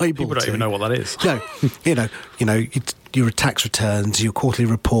now liable to... People don't even know what that is. No, your tax returns, your quarterly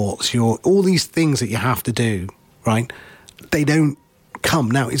reports, all these things that you have to do, right? They don't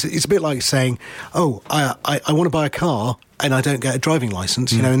come. Now, it's a bit like saying, I want to buy a car and I don't get a driving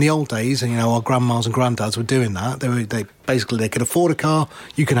licence. In the old days, and our grandmas and granddads were doing that. They could afford a car,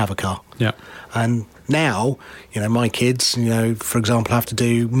 you can have a car. Yeah. And now, my kids, for example, have to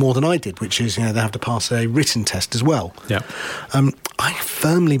do more than I did, which is, they have to pass a written test as well. Yeah. I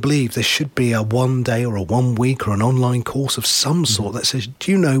firmly believe there should be a 1 day or a 1 week or an online course of some sort that says,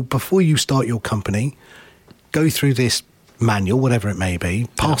 before you start your company, go through this manual, whatever it may be,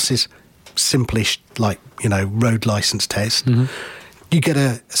 pass this simplish, road licence test, you get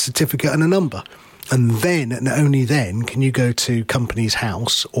a certificate and a number. And then, and only then, can you go to Company's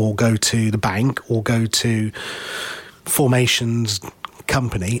House or go to the bank or go to Formation's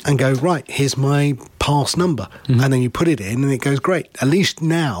company and go, right, here's my pass number. And then you put it in and it goes, great. At least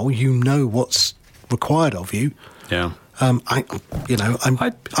now you know what's required of you. Yeah. I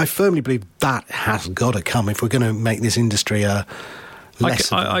firmly believe that has got to come if we're going to make this industry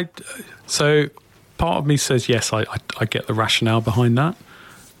less. So part of me says, yes, I get the rationale behind that.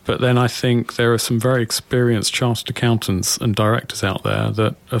 But then I think there are some very experienced chartered accountants and directors out there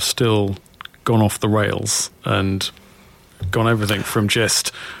that have still gone off the rails and gone everything from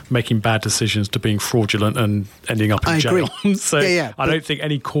just making bad decisions to being fraudulent and ending up in jail. So I don't think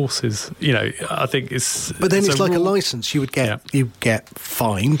any courses, I think it's... But then it's like a licence. You would get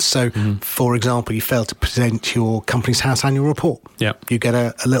fined. So, for example, you fail to present your Company's House annual report. Yeah. You get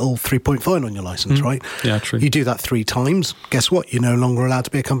a little 3-point fine on your licence, right? Yeah, true. You do that 3 times, guess what? You're no longer allowed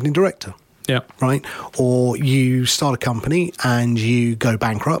to be a company director. Yeah. Right? Or you start a company and you go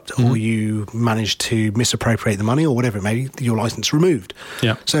bankrupt or you manage to misappropriate the money or whatever it may be, your license removed.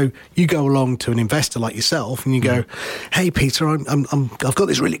 Yeah. So you go along to an investor like yourself and you go, hey, Peter, I've got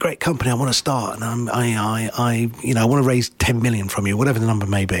this really great company I want to start and I want to raise 10 million from you, whatever the number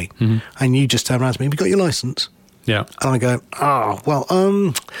may be. And you just turn around to me, have you got your license? Yeah. And I go,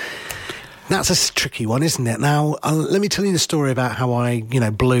 that's a tricky one, isn't it? Now, let me tell you the story about how I,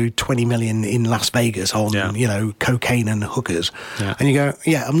 blew 20 million in Las Vegas on, cocaine and hookers. Yeah. And you go,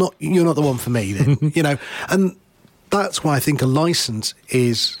 you're not the one for me then, And that's why I think a license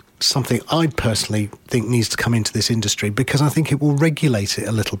is something I personally think needs to come into this industry because I think it will regulate it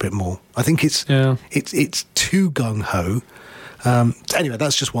a little bit more. I think it's too gung-ho. Anyway,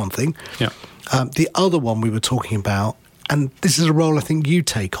 that's just one thing. Yeah. The other one we were talking about, and this is a role I think you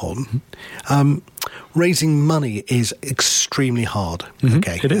take on. Raising money is extremely hard.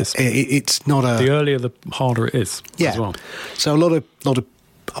 Okay, it is. It's not a... The earlier, the harder it is as well. So a lot of...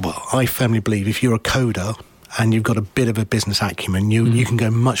 Well, I firmly believe if you're a coder and you've got a bit of a business acumen, you can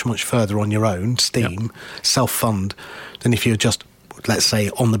go much, much further on your own, steam, self-fund, than if you're just, let's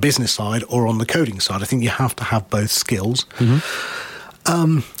say, on the business side or on the coding side. I think you have to have both skills.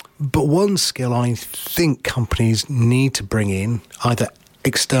 But one skill I think companies need to bring in, either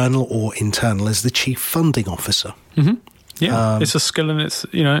external or internal, is the chief funding officer. Yeah, it's a skill, and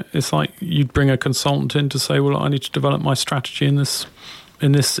it's like you'd bring a consultant in to say, well, I need to develop my strategy in this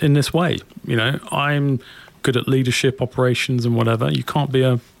way. I'm good at leadership, operations, and whatever. You can't be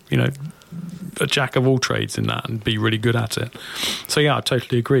a jack of all trades in that and be really good at it. So yeah, I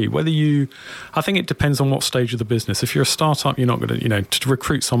totally agree. I think it depends on what stage of the business. If you're a startup, you're not going to, to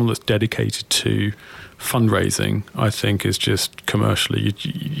recruit someone that's dedicated to fundraising, I think is just commercially,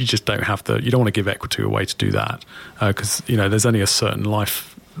 you just don't have you don't want to give equity away to do that because, there's only a certain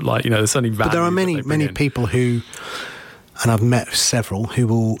life, there's only value. But there are many people who, and I've met several who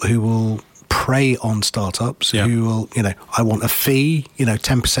will prey on startups who will, I want a fee,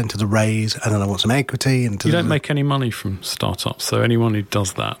 10% of the raise, and then I want some equity. And you don't make any money from startups, so anyone who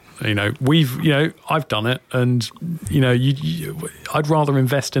does that, I've done it, and I'd rather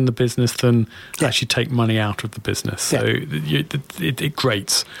invest in the business than actually take money out of the business. So it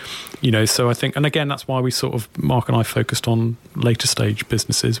grates, So I think, and again, that's why we sort of, Mark and I focused on later stage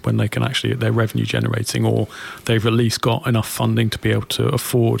businesses when they can actually, they're revenue generating, or they've at least got enough funding to be able to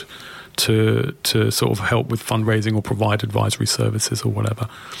afford to sort of help with fundraising or provide advisory services or whatever.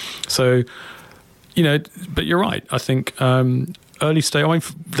 So but you're right. I think early stage. I mean,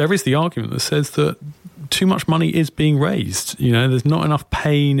 there is the argument that says that too much money is being raised. There's not enough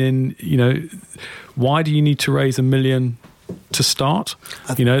pain in. Why do you need to raise $1 million to start?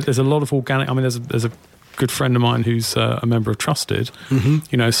 There's a lot of organic. I mean, there's a good friend of mine who's a member of Trusted,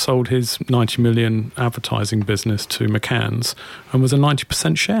 sold his 90 million advertising business to McCann's and was a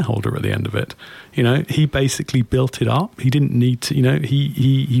 90% shareholder at the end of it. He basically built it up. He didn't need to,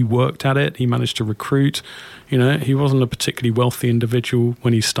 he worked at it. He managed to recruit. He wasn't a particularly wealthy individual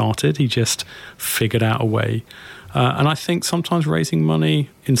when he started. He just figured out a way. And I think sometimes raising money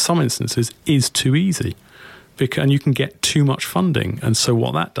in some instances is too easy. And you can get too much funding, and so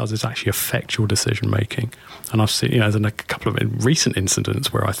what that does is actually affect your decision making. And I've seen, there's a couple of recent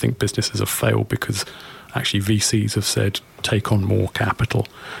incidents where I think businesses have failed because actually VCs have said take on more capital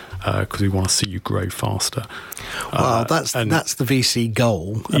because we want to see you grow faster. Well, that's the VC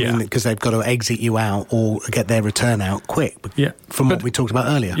goal. I mean, because they've got to exit you out or get their return out quick. From what we talked about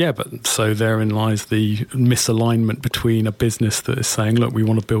earlier. Yeah, but so therein lies the misalignment between a business that is saying, look, we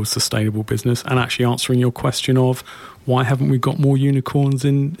want to build sustainable business, and actually answering your question of why haven't we got more unicorns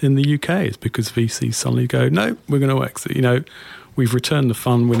in the UK? It's because VCs suddenly go, no, we're going to exit. We've returned the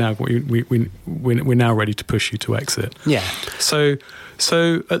fund. We're now ready to push you to exit. Yeah. So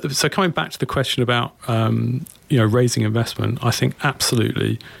coming back to the question about raising investment, I think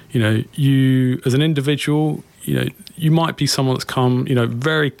absolutely. You as an individual, you might be someone that's come,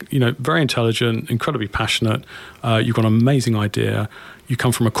 very intelligent, incredibly passionate. You've got an amazing idea. You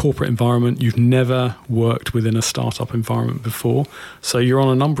come from a corporate environment. You've never worked within a startup environment before, so you're on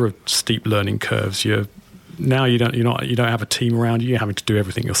a number of steep learning curves. Now you don't have a team around you. You're having to do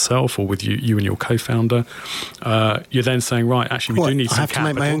everything yourself, or with you and your co-founder. You're then saying, right, actually, we do need some capital. I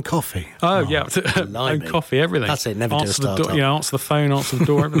have to make my own coffee. Own coffee, everything. That's it. Never answer do a startup. Answer the phone, answer the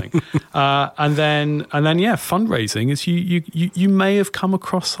door, everything. and then fundraising is you may have come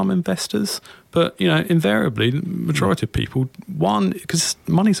across some investors, but invariably, the majority of people, because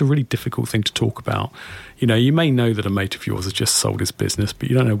money's a really difficult thing to talk about. You may know that a mate of yours has just sold his business, but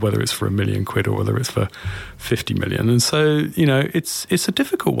you don't know whether it's for £1 million or whether it's for 50 million. And so, it's a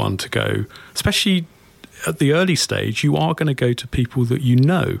difficult one to go, especially at the early stage. You are going to go to people that you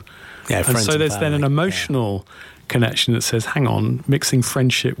know. Yeah, and so there's then an emotional connection that says, hang on, mixing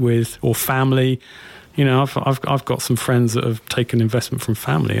friendship with or family. I've got some friends that have taken investment from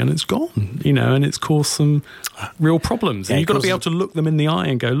family and it's gone, and it's caused some real problems. And you've got to be able to look them in the eye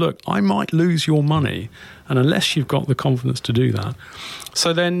and go, look, I might lose your money. And unless you've got the confidence to do that.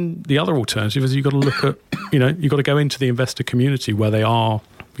 So then the other alternative is you've got to look at, you've got to go into the investor community where they are,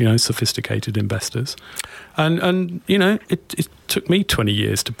 sophisticated investors. And it took me 20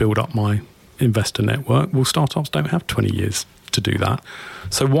 years to build up my investor network. Well, startups don't have 20 years to do that.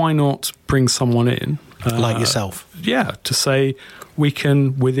 So why not bring someone in like yourself? Yeah, to say we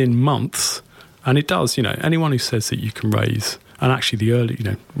can within months, and it does. Anyone who says that you can raise, and actually the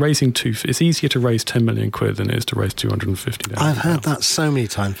early, raising it's easier to raise 10 million quid than it is to raise 250,000. I've heard that so many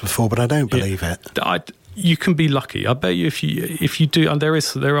times before, but I don't believe it. You can be lucky. I bet you if you do, and there is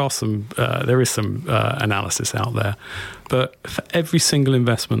some analysis out there, but for every single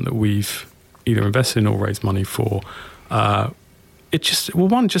investment that we've either invested in or raised money for. Just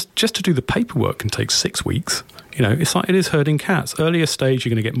to do the paperwork can take 6 weeks. It's like it is herding cats. Earlier stage, you're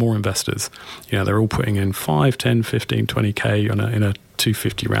going to get more investors. They're all putting in 5, 10, 15, 20K in a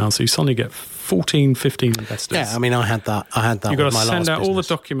 250 round. So you suddenly get 14, 15 investors. Yeah, I mean, I had that. You've got to send out all the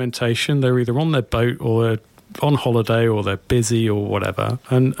documentation. They're either on their boat or they're on holiday or they're busy or whatever.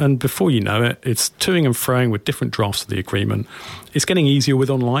 And before you know it, it's toing and froing with different drafts of the agreement. It's getting easier with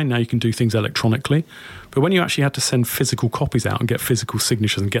online. Now you can do things electronically. But when you actually had to send physical copies out and get physical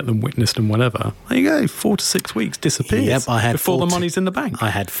signatures and get them witnessed and whatever, there you go, 4 to 6 weeks disappears. Yep, I had before the money's in the bank. I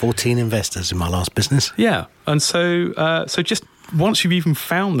had 14 investors in my last business. Yeah, and so just once you've even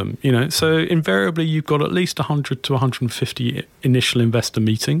found them, so invariably you've got at least 100 to 150 initial investor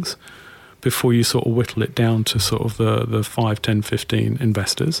meetings before you sort of whittle it down to sort of the 5, 10, 15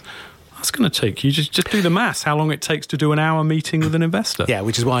 investors. That's going to take you, just do the maths, how long it takes to do an hour meeting with an investor. Yeah,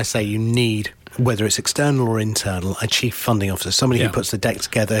 which is why I say you need, whether it's external or internal, a chief funding officer, somebody who puts the deck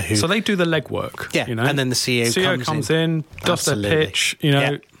together. So they do the legwork. Yeah, and then the CEO comes in, does their pitch,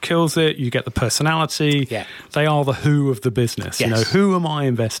 kills it, you get the personality. Yeah. They are the who of the business. Yes. Who am I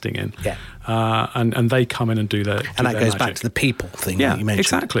investing in? Yeah. And they come in and do their And that goes magic. back to the people thing that you mentioned.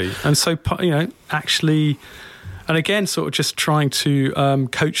 Exactly. And so, actually... And again, sort of just trying to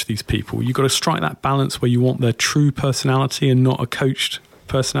coach these people. You've got to strike that balance where you want their true personality and not a coached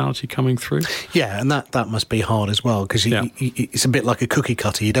personality coming through. Yeah, and that must be hard as well, because it's a bit like a cookie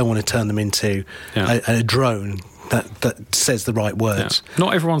cutter. You don't want to turn them into a drone that says the right words. Yeah.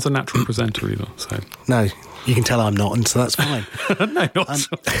 Not everyone's a natural presenter either. So no, you can tell I'm not, and so that's fine. No, not.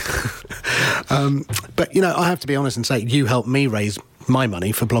 But I have to be honest and say you helped me raise my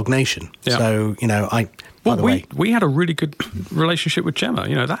money for Blog Nation. Yeah. So we had a really good relationship with Gemma.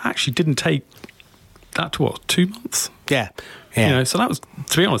 That actually didn't take that to 2 months. Yeah. So that was,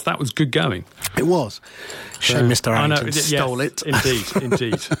 to be honest, that was good going. It was. Shame Mr. Harrington stole it.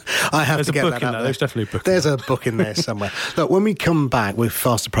 Indeed. I have There's to get that out there. There's definitely a book. There's a book in there somewhere. Look, when we come back, we're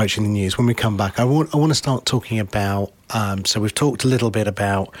fast approaching the news. When we come back, I want to start talking about. So we've talked a little bit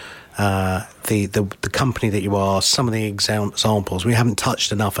about the company that you are, some of the examples. We haven't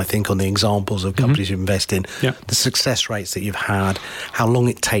touched enough, I think, on the examples of companies you invest in, the success rates that you've had, how long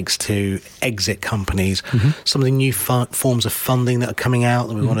it takes to exit companies, some of the new forms of funding that are coming out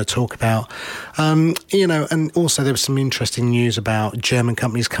that we want to talk about. And also there was some interesting news about German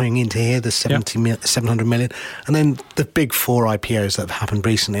companies coming into here, the 700 million, and then the big 4 IPOs that have happened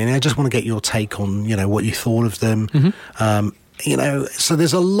recently. And I just want to get your take on, what you thought of them. So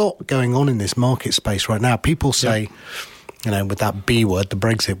there's a lot going on in this market space right now. People say, with that B word, the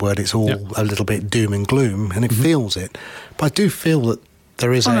Brexit word, it's all a little bit doom and gloom, and it feels it. But I do feel that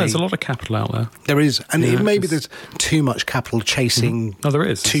there is there's a lot of capital out there. There is. And maybe there's too much capital chasing there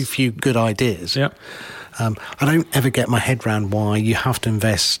is. too few good ideas. Yeah. I don't ever get my head around why you have to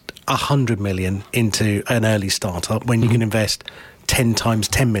invest 100 million into an early startup when you can invest 10 times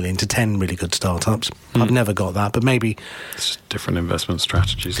 10 million to 10 really good startups. I've never got that, but maybe it's just different investment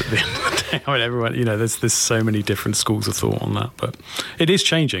strategies at the end of the day. I mean, everyone, there's so many different schools of thought on that, but it is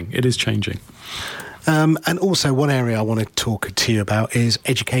changing. And also one area I want to talk to you about is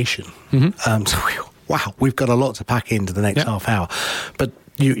education. We've got a lot to pack into the next half hour, but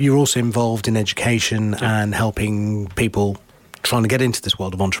you're also involved in education and helping people trying to get into this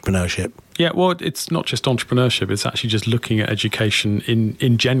world of entrepreneurship. Yeah, well, it's not just entrepreneurship. It's actually just looking at education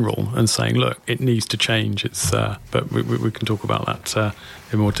in general and saying, look, it needs to change. But we can talk about that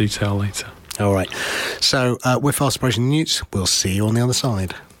in more detail later. All right. So we're fast approaching the news. We'll see you on the other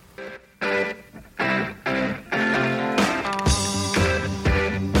side.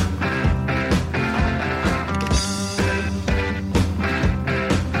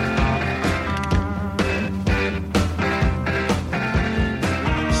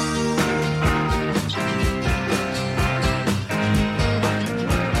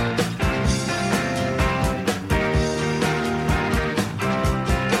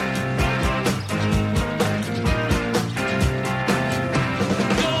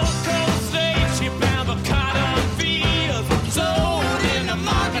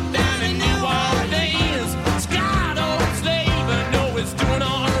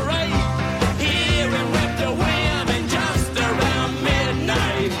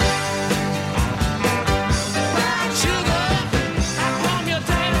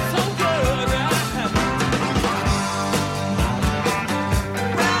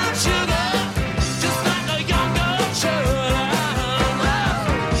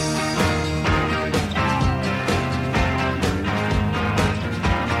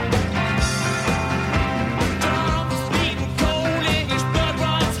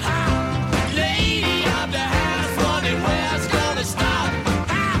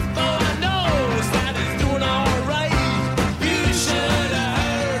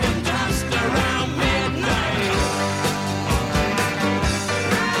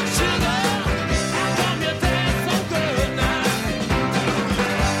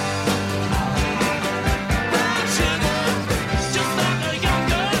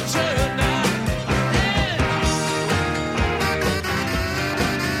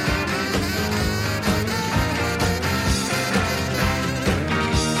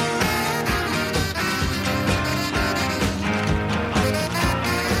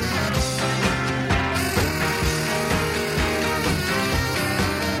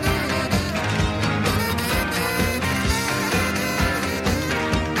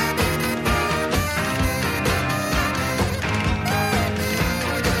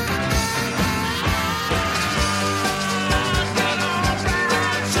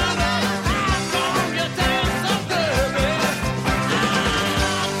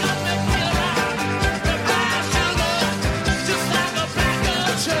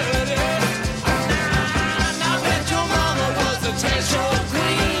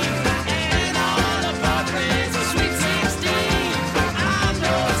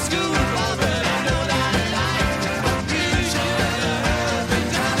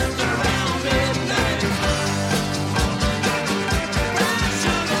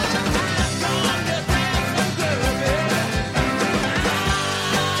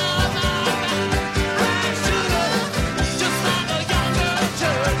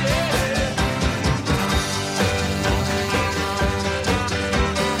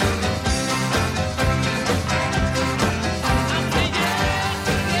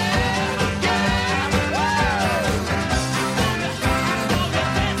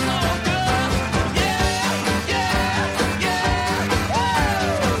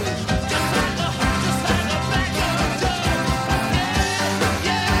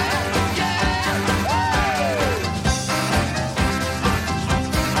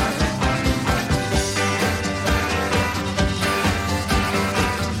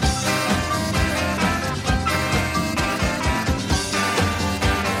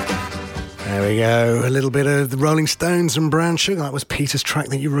 we go. A little bit of the Rolling Stones and Brown Sugar. That was Peter's track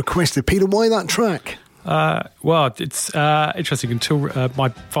that you requested. Peter, why that track? Well, it's interesting. Until my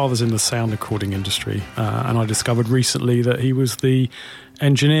father's in the sound recording industry, and I discovered recently that he was the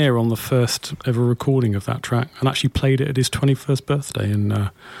engineer on the first ever recording of that track, and actually played it at his 21st birthday in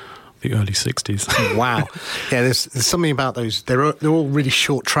the early 60s. Wow. Yeah, there's something about those. They're all really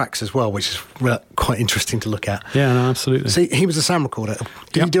short tracks as well, which is quite interesting to look at. Yeah, no, absolutely. So he was a sound recorder.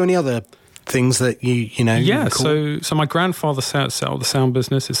 Did you do any other things that you know? Yeah, so my grandfather set up the sound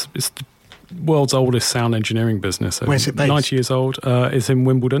business. It's the world's oldest sound engineering business. Where's it based? 90 years old. It's in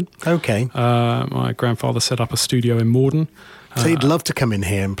Wimbledon. Okay. My grandfather set up a studio in Morden. So he'd love to come in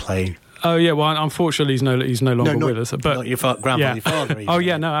here and play. Oh yeah, well unfortunately he's no longer with us. But not your grandfather, your father. Oh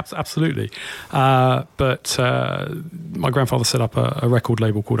yeah, no, absolutely. But my grandfather set up a record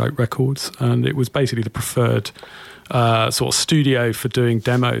label called Oak Records, and it was basically the preferred sort of studio for doing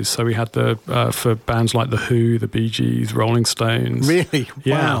demos. So we had for bands like The Who, The Bee Gees, Rolling Stones. Really?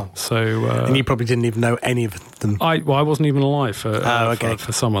 Yeah. Wow. So and you probably didn't even know any of them. I wasn't even alive for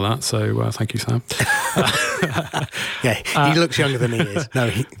some of that. So thank you, Sam. Yeah, he looks younger than he is. No,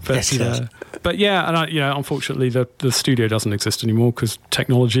 yes, he does. But yeah, and unfortunately, the studio doesn't exist anymore because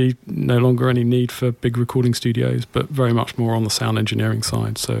technology no longer any need for big recording studios, but very much more on the sound engineering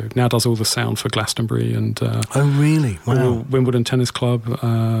side. So now does all the sound for Glastonbury and oh really? Wow. Wimbledon Tennis Club,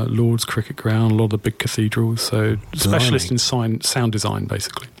 Lord's Cricket Ground, a lot of the big cathedrals. So specialist in sound design,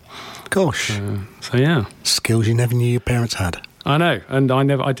 basically. Gosh. So yeah, skills you never knew your parents had. I know, and I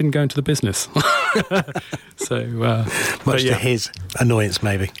didn't go into the business. So much to his annoyance,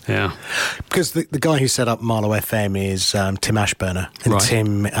 maybe. Yeah, because the guy who set up Marlow FM is Tim Ashburner, and right.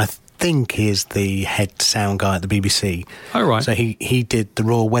 Tim, I think, is the head sound guy at the BBC. Oh right. So he did the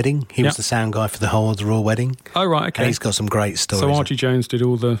Royal Wedding. He was the sound guy for the whole of the Royal Wedding. Oh right, okay. And he's got some great stories. So Archie Jones did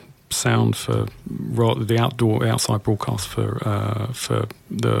all the sound for the outside broadcast for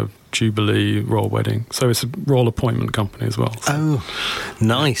the Jubilee Royal Wedding. So it's a royal appointment company as well. So. Oh,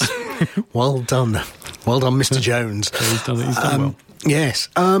 nice. Well done, Mr. Jones. So he's done well. Yes.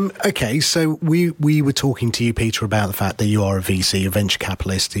 Okay, so we were talking to you, Peter, about the fact that you are a VC, a venture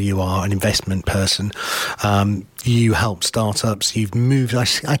capitalist, you are an investment person. You help startups. You've moved,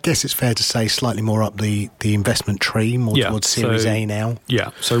 I guess it's fair to say, slightly more up the investment tree, more towards Series A now.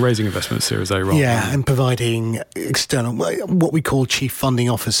 Yeah, so raising investment Series A rather. Yeah, and providing external, what we call chief funding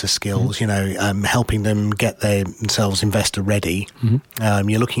officer skills, helping them get themselves investor ready. Mm-hmm.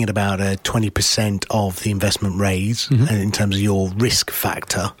 You're looking at about 20% of the investment raise in terms of your risk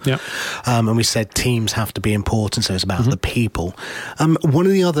factor. Yeah. And we said teams have to be important, so it's about the people. One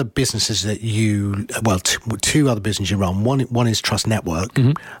of the other businesses that two other businesses you run. One is Trust Network.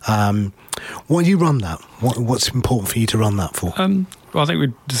 Why do you run that? What's important for you to run that for? Well, I think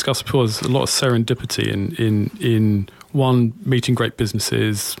we discussed before. There's a lot of serendipity in one, meeting great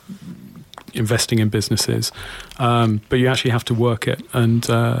businesses, investing in businesses, but you actually have to work it. And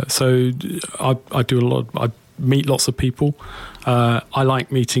so I do a lot. I meet lots of people. I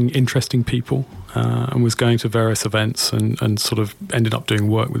like meeting interesting people. And was going to various events and sort of ended up doing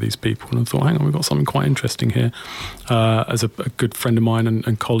work with these people. And I thought, hang on, we've got something quite interesting here. As a good friend of mine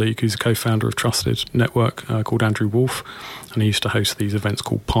and colleague who's a co-founder of Trusted Network called Andrew Wolf, and he used to host these events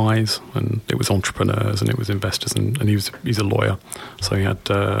called Pies, and it was entrepreneurs and it was investors, and he's a lawyer. So he had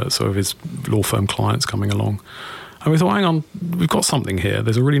sort of his law firm clients coming along. And we thought, hang on, we've got something here.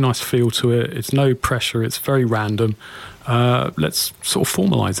 There's a really nice feel to it. It's no pressure. It's very random. Let's sort of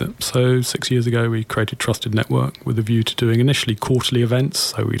formalise it. So 6 years ago, we created Trusted Network with a view to doing initially quarterly events.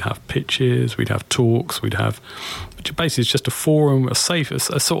 So we'd have pitches, we'd have talks, basically it's just a forum, a sort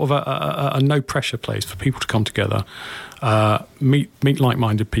of a no-pressure place for people to come together, meet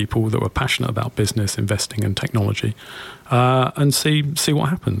like-minded people that were passionate about business, investing and technology, and see what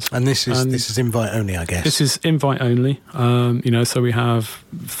happens. And this is invite only, I guess. This is invite only. So we have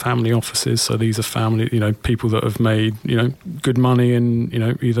family offices. So these are family, people that have made good money in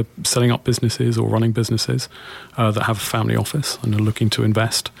either setting up businesses or running businesses that have a family office and are looking to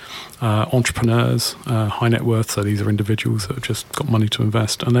invest. Entrepreneurs, high net worth. So these are individuals that have just got money to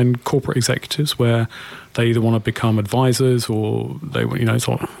invest, and then corporate executives where they either want to become advisors or they want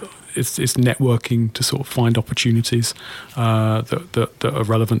it's networking to sort of find opportunities that are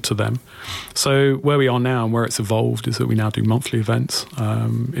relevant to them. So where we are now and where it's evolved is that we now do monthly events.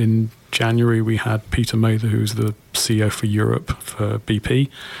 In January, we had Peter Mather, who's the CEO for Europe for BP,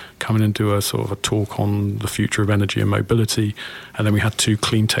 come in and do a sort of a talk on the future of energy and mobility. And then we had two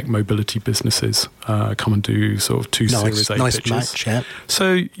clean tech mobility businesses come and do sort of two Series A pitches. Match, yeah.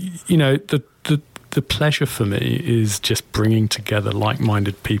 So, the pleasure for me is just bringing together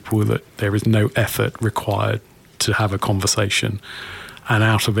like-minded people that there is no effort required to have a conversation, and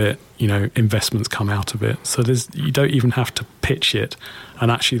out of it, investments come out of it. So you don't even have to pitch it,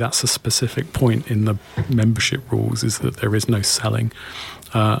 and actually that's a specific point in the membership rules, is that there is no selling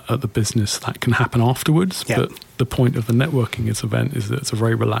at the business. That can happen afterwards, yeah. But the point of the networking event is that it's a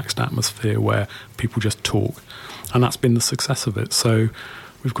very relaxed atmosphere where people just talk, and that's been the success of it. So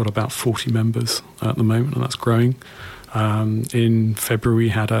we've got about 40 members at the moment, and that's growing. In February, we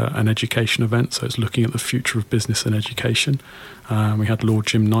had an education event, so it's looking at the future of business and education. We had Lord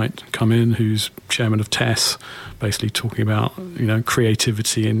Jim Knight come in, who's chairman of TESS, basically talking about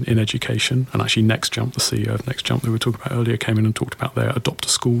creativity in education. And actually NextJump, the CEO of NextJump that we were talking about earlier, came in and talked about their Adopt a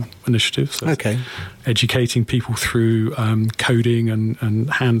School initiative. So educating people through coding and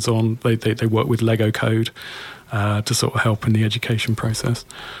hands-on. They work with Lego code to sort of help in the education process.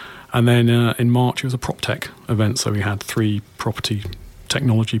 And then in March, it was a prop tech event. So we had 3 property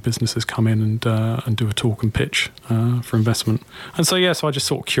technology businesses come in and do a talk and pitch for investment. And so, so I just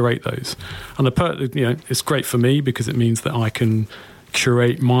sort of curate those. And it's great for me because it means that I can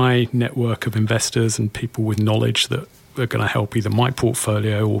curate my network of investors and people with knowledge that are going to help either my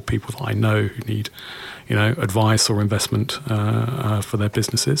portfolio or people that I know who need, advice or investment for their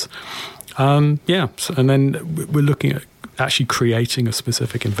businesses. And then we're looking at actually creating a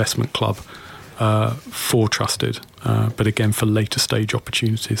specific investment club for Trusted, but again for later stage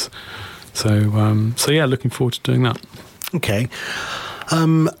opportunities. So looking forward to doing that. Okay.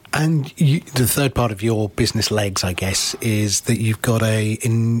 And the third part of your business legs, I guess, is that you've got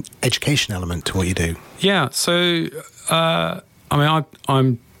an education element to what you do. Yeah. So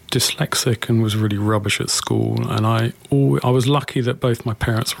I'm dyslexic and was really rubbish at school, and I was lucky that both my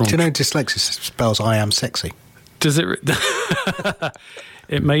parents were on... Do you know dyslexic spells I am sexy? Does it?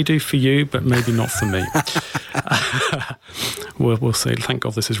 It may do for you, but maybe not for me. We'll see. Thank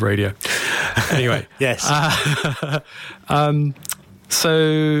God this is radio. Anyway. Yes.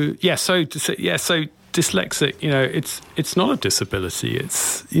 So dyslexic, it's not a disability.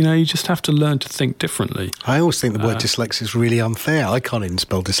 It's, you just have to learn to think differently. I always think the word dyslexia is really unfair. I can't even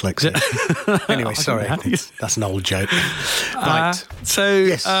spell dyslexia. Anyway, sorry. That's an old joke. Right.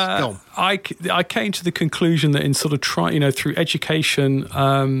 Yes, go on. I came to the conclusion that in sort of through education,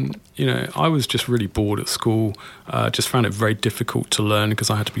 I was just really bored at school. Just found it very difficult to learn because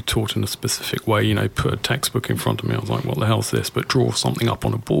I had to be taught in a specific way. Put a textbook in front of me. I was like, what the hell's this? But draw something up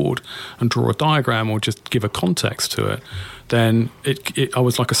on a board and draw a diagram or just give a context to it. Then I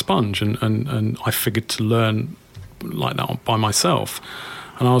was like a sponge, and I figured to learn like that by myself.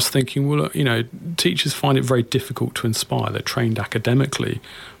 And I was thinking, well, teachers find it very difficult to inspire. They're trained academically,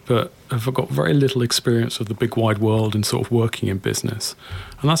 but have got very little experience of the big wide world and sort of working in business.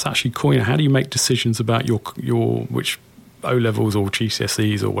 And that's actually cool. How do you make decisions about your which O-levels or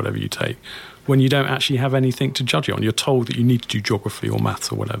GCSEs or whatever you take when you don't actually have anything to judge it on? You're told that you need to do geography or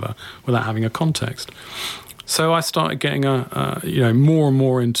maths or whatever without having a context. So I started getting more and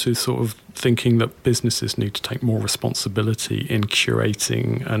more into sort of thinking that businesses need to take more responsibility in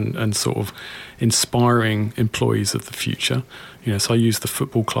curating and sort of inspiring employees of the future. So I use the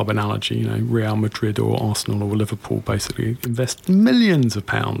football club analogy. Real Madrid or Arsenal or Liverpool basically invest millions of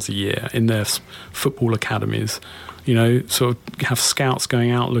pounds a year in their football academies. Sort of have scouts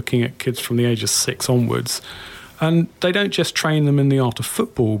going out looking at kids from the age of 6 onwards, and they don't just train them in the art of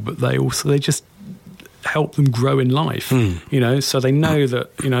football, but they just help them grow in life, so they know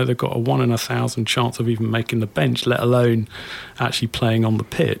that, they've got a 1 in 1,000 chance of even making the bench, let alone actually playing on the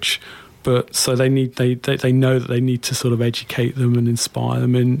pitch. But so they know that they need to sort of educate them and inspire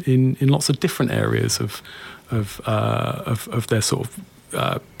them in lots of different areas of their sort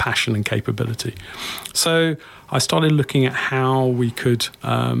of passion and capability. So I started looking at how we could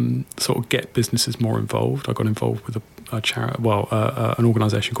sort of get businesses more involved. I got involved with an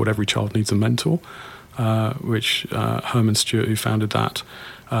organisation called Every Child Needs a Mentor, which Herman Stewart, who founded that,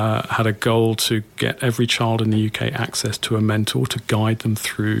 had a goal to get every child in the UK access to a mentor to guide them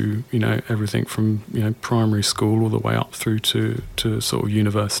through, everything from, primary school all the way up through to sort of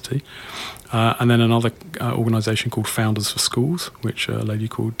university. And then another organisation called Founders for Schools, which an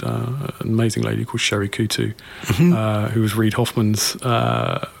amazing lady called Sherry Kutu, who was Reid Hoffman's,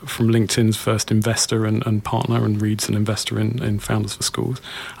 from LinkedIn's first investor and partner, and Reid's an investor in Founders for Schools.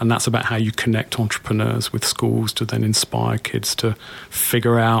 And that's about how you connect entrepreneurs with schools to then inspire kids to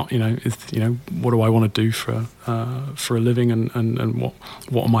figure out, what do I want to do for a living, and what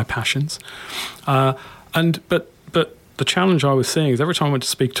are my passions. But the challenge I was seeing is every time I went to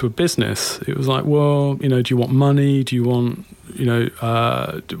speak to a business, it was like, well, do you want money? Do you want,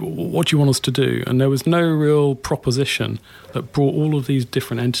 what do you want us to do? And there was no real proposition that brought all of these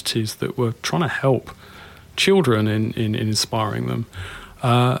different entities that were trying to help children in inspiring them.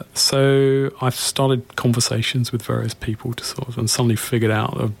 So I've started conversations with various people and suddenly figured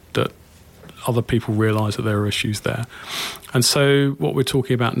out that other people realise that there are issues there. And so what we're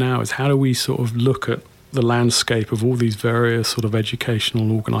talking about now is how do we sort of look at the landscape of all these various sort of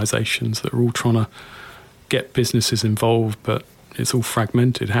educational organisations that are all trying to get businesses involved, but it's all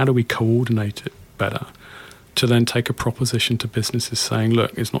fragmented. How do we coordinate it better to then take a proposition to businesses saying,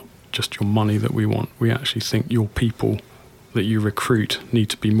 look, it's not just your money that we want. We actually think your people that you recruit need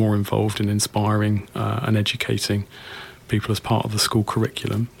to be more involved in inspiring and educating people as part of the school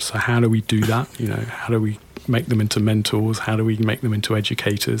curriculum. So how do we do that? How do we make them into mentors? How do we make them into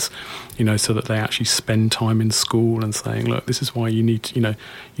educators? So that they actually spend time in school and saying, look, this is why you need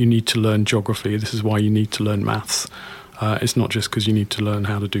to learn geography. This is why you need to learn maths. It's not just because you need to learn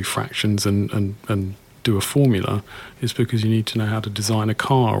how to do fractions and do a formula. It's because you need to know how to design a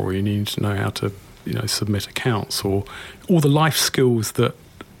car, or you need to know how to submit accounts, or all the life skills that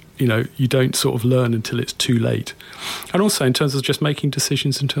you don't sort of learn until it's too late. And also in terms of just making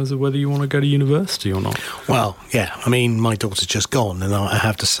decisions in terms of whether you want to go to university or not. Well, yeah, I mean, my daughter's just gone, and I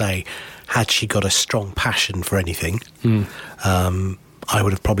have to say, had she got a strong passion for anything, I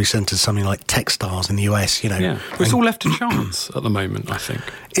would have probably sent her something like Techstars in the US, Yeah, it's all left to chance at the moment, I think.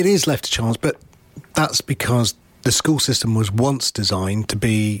 It is left to chance, but that's because the school system was once designed to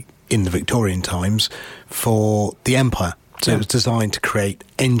be, in the Victorian times, for the empire. So it was designed to create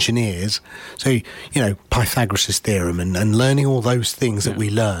engineers. So, Pythagoras' theorem and learning all those things that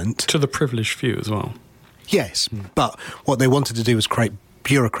we learnt. To the privileged few as well. Yes, but what they wanted to do was create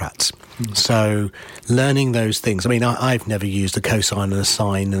bureaucrats. So learning those things. I mean, I've never used a cosine and a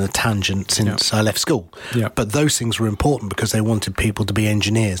sine and a tangent since I left school. But those things were important because they wanted people to be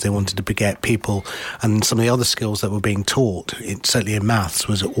engineers. They wanted to get people, and some of the other skills that were being taught, certainly in maths,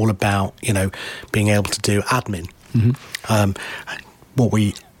 was all about, being able to do admin. What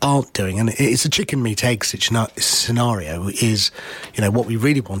we aren't doing, and it's a chicken meat egg scenario, is what we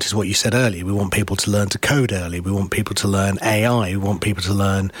really want is what you said earlier. We want people to learn to code early. We want people to learn AI. We want people to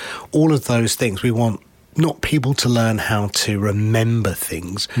learn all of those things. We want not people to learn how to remember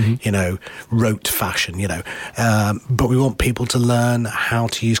things, rote fashion, but we want people to learn how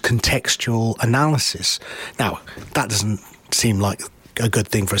to use contextual analysis. Now, that doesn't seem like a good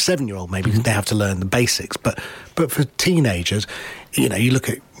thing for a 7-year-old. Maybe they have to learn the basics, but for teenagers, you look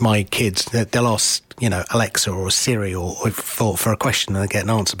at my kids, they'll ask Alexa or Siri or for a question, and they get an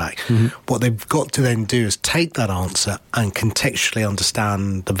answer back. What they've got to then do is take that answer and contextually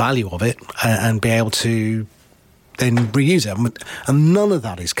understand the value of it and be able to then reuse it, and none of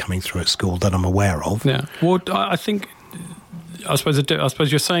that is coming through at school that I'm aware of. Well, I think I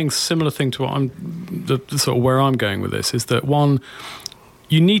suppose you're saying a similar thing to what the sort of where I'm going with this is that, one,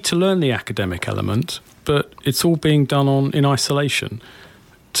 you need to learn the academic element, but it's all being done in isolation.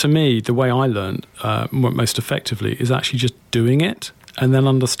 To me, the way I learned most effectively is actually just doing it and then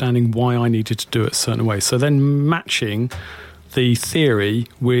understanding why I needed to do it a certain way. So then matching the theory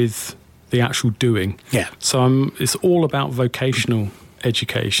with the actual doing. So it's all about vocational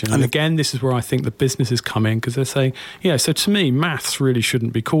education. And again, this is where I think the businesses come in, because they're saying, so to me, maths really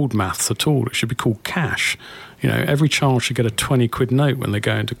shouldn't be called maths at all. It should be called cash. Every child should get a 20 quid note when they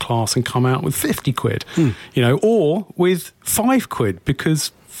go into class and come out with 50 quid, or with 5 quid,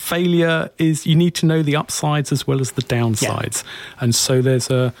 because failure is, you need to know the upsides as well as the downsides. And so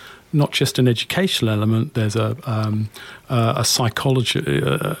there's not just an educational element, there's a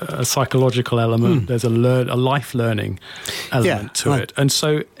psychological element, there's a life learning element to it. And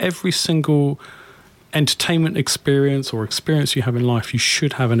so every single entertainment experience or experience you have in life, you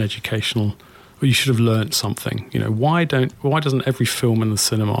should have an educational, or you should have learnt something. Why doesn't every film in the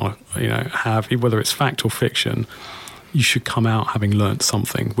cinema, have, whether it's fact or fiction, you should come out having learnt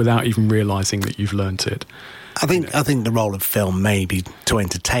something without even realising that you've learnt it. I think the role of film may be to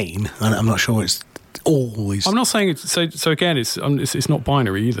entertain, and I'm not sure it's always. I'm not saying it's so. Again, it's not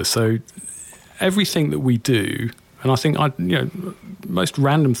binary either. So everything that we do, and I think most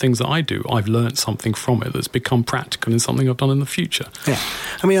random things that I do, I've learnt something from it that's become practical and something I've done in the future. Yeah,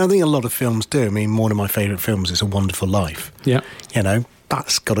 I mean, I think a lot of films do. I mean, one of my favourite films is A Wonderful Life. Yeah,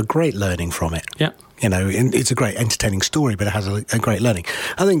 that's got a great learning from it. Yeah. It's a great entertaining story, but it has a great learning.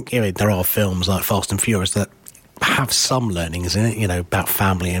 I think there are films like Fast and Furious that have some learnings in it, about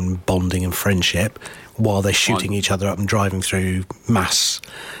family and bonding and friendship while they're shooting each other up and driving through mass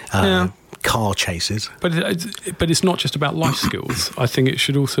car chases. But it's not just about life skills. I think it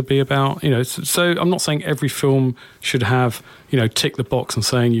should also be about, so I'm not saying every film should have, tick the box and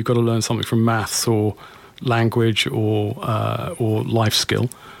saying you've got to learn something from maths or language or life skill.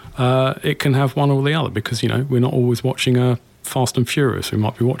 It can have one or the other because, we're not always watching a Fast and Furious. We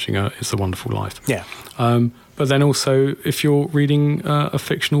might be watching a It's a Wonderful Life. Yeah. But then also, if you're reading a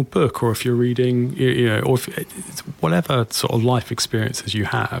fictional book, or if you're reading, or if whatever sort of life experiences you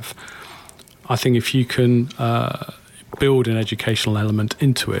have, I think if you can build an educational element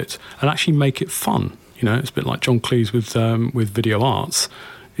into it and actually make it fun, it's a bit like John Cleese with video arts,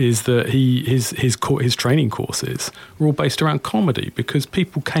 is that his training courses were all based around comedy because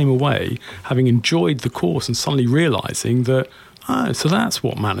people came away having enjoyed the course and suddenly realising that, so that's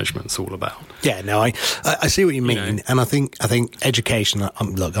what management's all about. Yeah, no, I see what you mean, and I think education.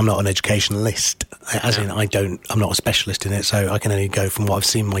 Look, I'm not an educationalist, as in I'm not a specialist in it, so I can only go from what I've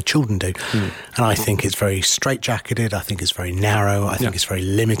seen my children do, and I think it's very straitjacketed. I think it's very narrow. I think it's very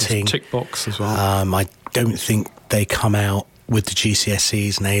limiting. It's tick box as well. I don't think they come out with the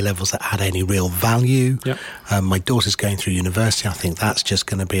GCSEs and A-levels that add any real value. Yep. My daughter's going through university. I think that's just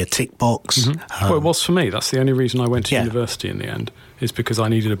going to be a tick box. Mm-hmm. Well, it was for me. That's the only reason I went to university in the end, is because I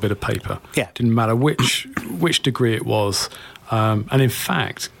needed a bit of paper. Yeah. Didn't matter which degree it was. And in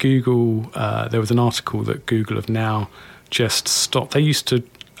fact, Google, there was an article that Google have now just stopped. They used to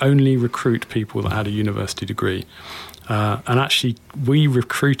only recruit people that had a university degree. And actually, we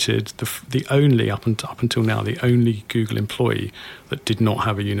recruited the only, up until now, the only Google employee that did not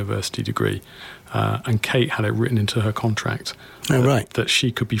have a university degree. And Kate had it written into her contract that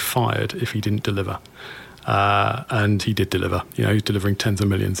she could be fired if he didn't deliver. And he did deliver. He's delivering tens of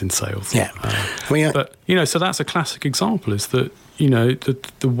millions in sales. Yeah. But, so that's a classic example, is that,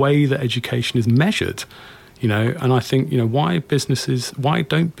 the way that education is measured, and I think, why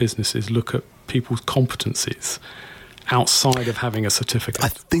don't businesses look at people's competencies outside of having a certificate? I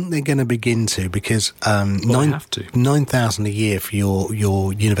think they're going to begin to, because $9,000 a year for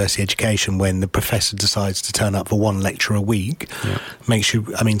your university education, when the professor decides to turn up for one lecture a week, makes you.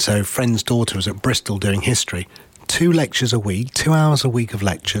 So friend's daughter was at Bristol doing history. 2 lectures a week, 2 hours a week of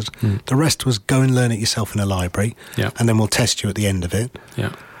lectures. The rest was go and learn it yourself in a library, and then we'll test you at the end of it.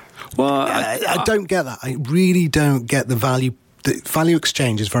 Yeah. Well, I don't get that. I really don't get the value. The value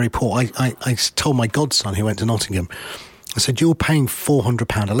exchange is very poor. I told my godson, who went to Nottingham, I said, you're paying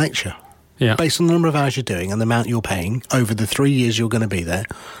 £400 a lecture. Yeah. Based on the number of hours you're doing and the amount you're paying over the 3 years you're going to be there,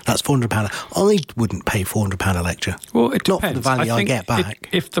 that's £400. I wouldn't pay £400 a lecture. Well, it depends. Not for the value I get back.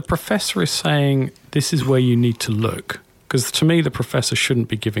 If the professor is saying, this is where you need to look, because to me the professor shouldn't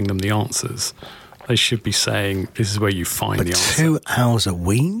be giving them the answers. They should be saying, this is where you find the answer. 2 hours a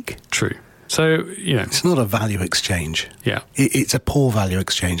week? True. So, it's not a value exchange. Yeah. It's a poor value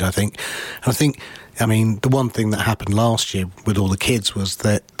exchange, I think. And I think, the one thing that happened last year with all the kids was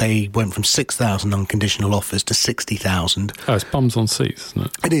that they went from 6,000 unconditional offers to 60,000. Oh, it's bums on seats, isn't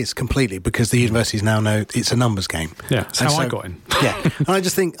it? It is, completely, because the universities now know it's a numbers game. Yeah, that's how I got in. Yeah. And I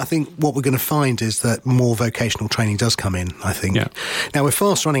think what we're going to find is that more vocational training does come in, I think. Yeah. Now, we're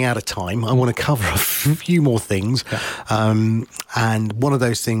fast running out of time. I want to cover a few more things. Yeah. And one of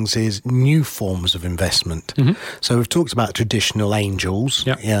those things is new forms of investment. Mm-hmm. So we've talked about traditional angels,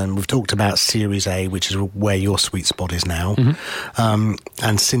 and we've talked about Series A, which is where your sweet spot is now,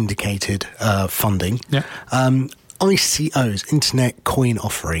 and syndicated funding. Yeah. ICOs, Internet Coin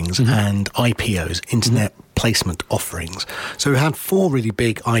Offerings, and IPOs, Internet Placement Offerings. So we've had 4 really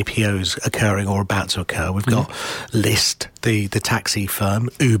big IPOs occurring or about to occur. We've got Lyst, the taxi firm,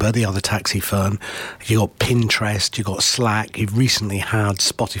 Uber, the other taxi firm. You've got Pinterest, you've got Slack. You've recently had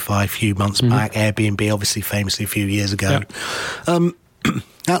Spotify a few months back, Airbnb, obviously famously a few years ago. Yeah.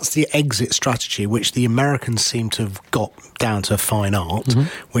 That's the exit strategy, which the Americans seem to have got down to a fine art,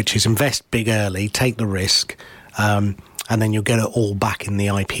 which is invest big early, take the risk, and then you'll get it all back in the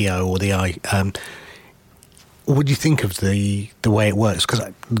IPO or the what do you think of the way it works? Because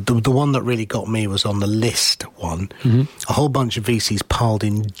the one that really got me was on the Lyst one. A whole bunch of VCs piled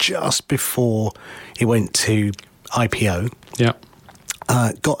in just before it went to IPO. Yeah.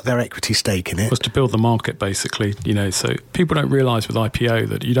 Got their equity stake in it. Was to build the market, basically. So people don't realise with IPO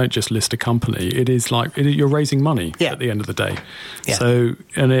that you don't just list a company. It is like you're raising money at the end of the day. Yeah. So,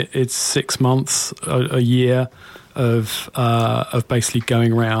 and it's 6 months, a year of basically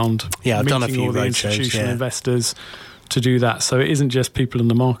going around, I've done a few all the roadshows, institutional investors, to do that. So it isn't just people in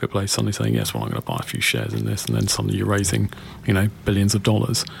the marketplace suddenly saying, yes, well, I'm going to buy a few shares in this, and then suddenly you're raising, billions of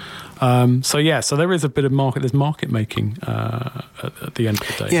dollars. So there is a bit of market. There's market making at the end of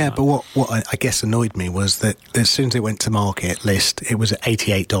the day. Yeah, but what I guess annoyed me was that as soon as it went to market list, it was at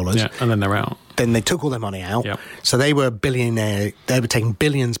 $88. Yeah, and then they're out. Then they took all their money out. Yep. So they were a billionaire. They were taking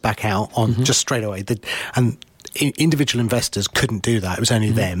billions back out on just straight away. And individual investors couldn't do that. It was only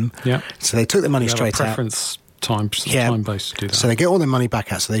them. Yeah. So they took their money straight out. Preference time based to do that. So they get all their money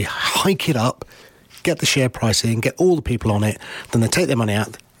back out. So they hike it up, get the share price in, get all the people on it. Then they take their money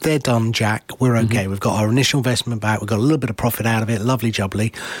out. They're done, Jack. We're okay. We've got our initial investment back. We've got a little bit of profit out of it. Lovely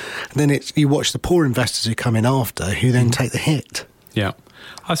jubbly. And then you watch the poor investors who come in after, who then take the hit. Yeah,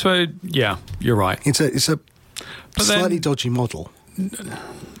 I suppose. Yeah, you're right. It's a slightly dodgy model.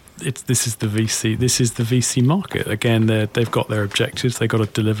 This is the VC market again. They've got their objectives. They've got to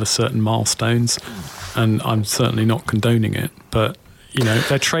deliver certain milestones, and I'm certainly not condoning it, but.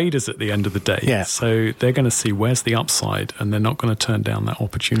 They're traders at the end of the day. Yeah. So they're going to see where's the upside, and they're not going to turn down that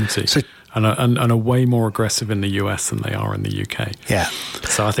opportunity. So, and are way more aggressive in the US than they are in the UK. Yeah.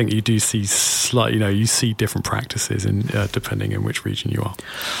 So I think you do see you see different practices in depending in which region you are.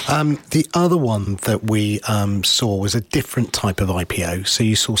 The other one that we saw was a different type of IPO. So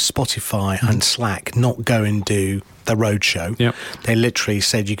you saw Spotify and Slack not go and do the roadshow. Yep. They literally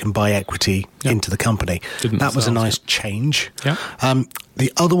said you can buy equity into the company. That was a nice change. Yep.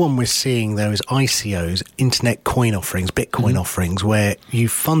 The other one we're seeing, though, is ICOs, internet coin offerings, Bitcoin offerings, where you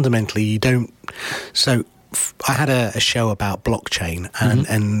fundamentally don't... So I had a show about blockchain,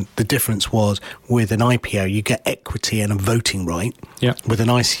 and the difference was with an IPO, you get equity and a voting right. Yep. With an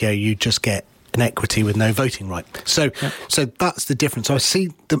ICO, you just get an equity with no voting right. So that's the difference. So I see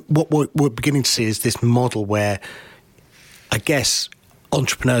what we're beginning to see is this model where, I guess,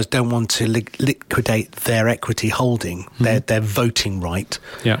 entrepreneurs don't want to liquidate their equity holding, their voting right,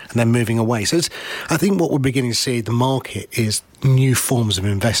 and they're moving away. So I think what we're beginning to see in the market is new forms of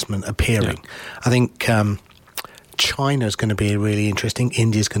investment appearing. Yeah. I think China is going to be really interesting.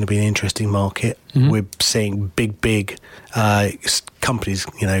 India is going to be an interesting market. We're seeing big companies,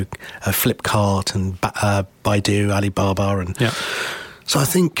 Flipkart and Baidu, Alibaba, and so I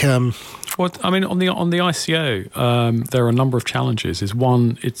think. On the ICO, there are a number of challenges.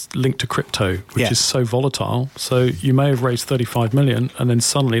 One, it's linked to crypto, which is so volatile. So you may have raised 35 million, and then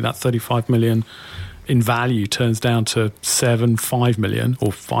suddenly that 35 million in value turns down to 5 million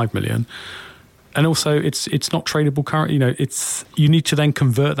or 5 million. And also, it's not tradable currency. You need to then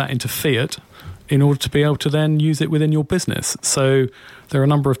convert that into fiat in order to be able to then use it within your business. So there are a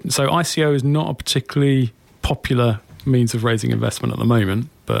number of. So ICO is not a particularly popular means of raising investment at the moment,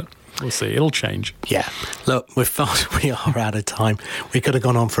 but we'll see. It'll change. Yeah. Look, we are out of time. We could have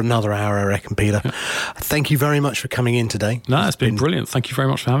gone on for another hour, I reckon, Peter. Yeah. Thank you very much for coming in today. No, it's been brilliant. Thank you very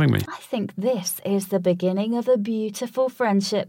much for having me. I think this is the beginning of a beautiful friendship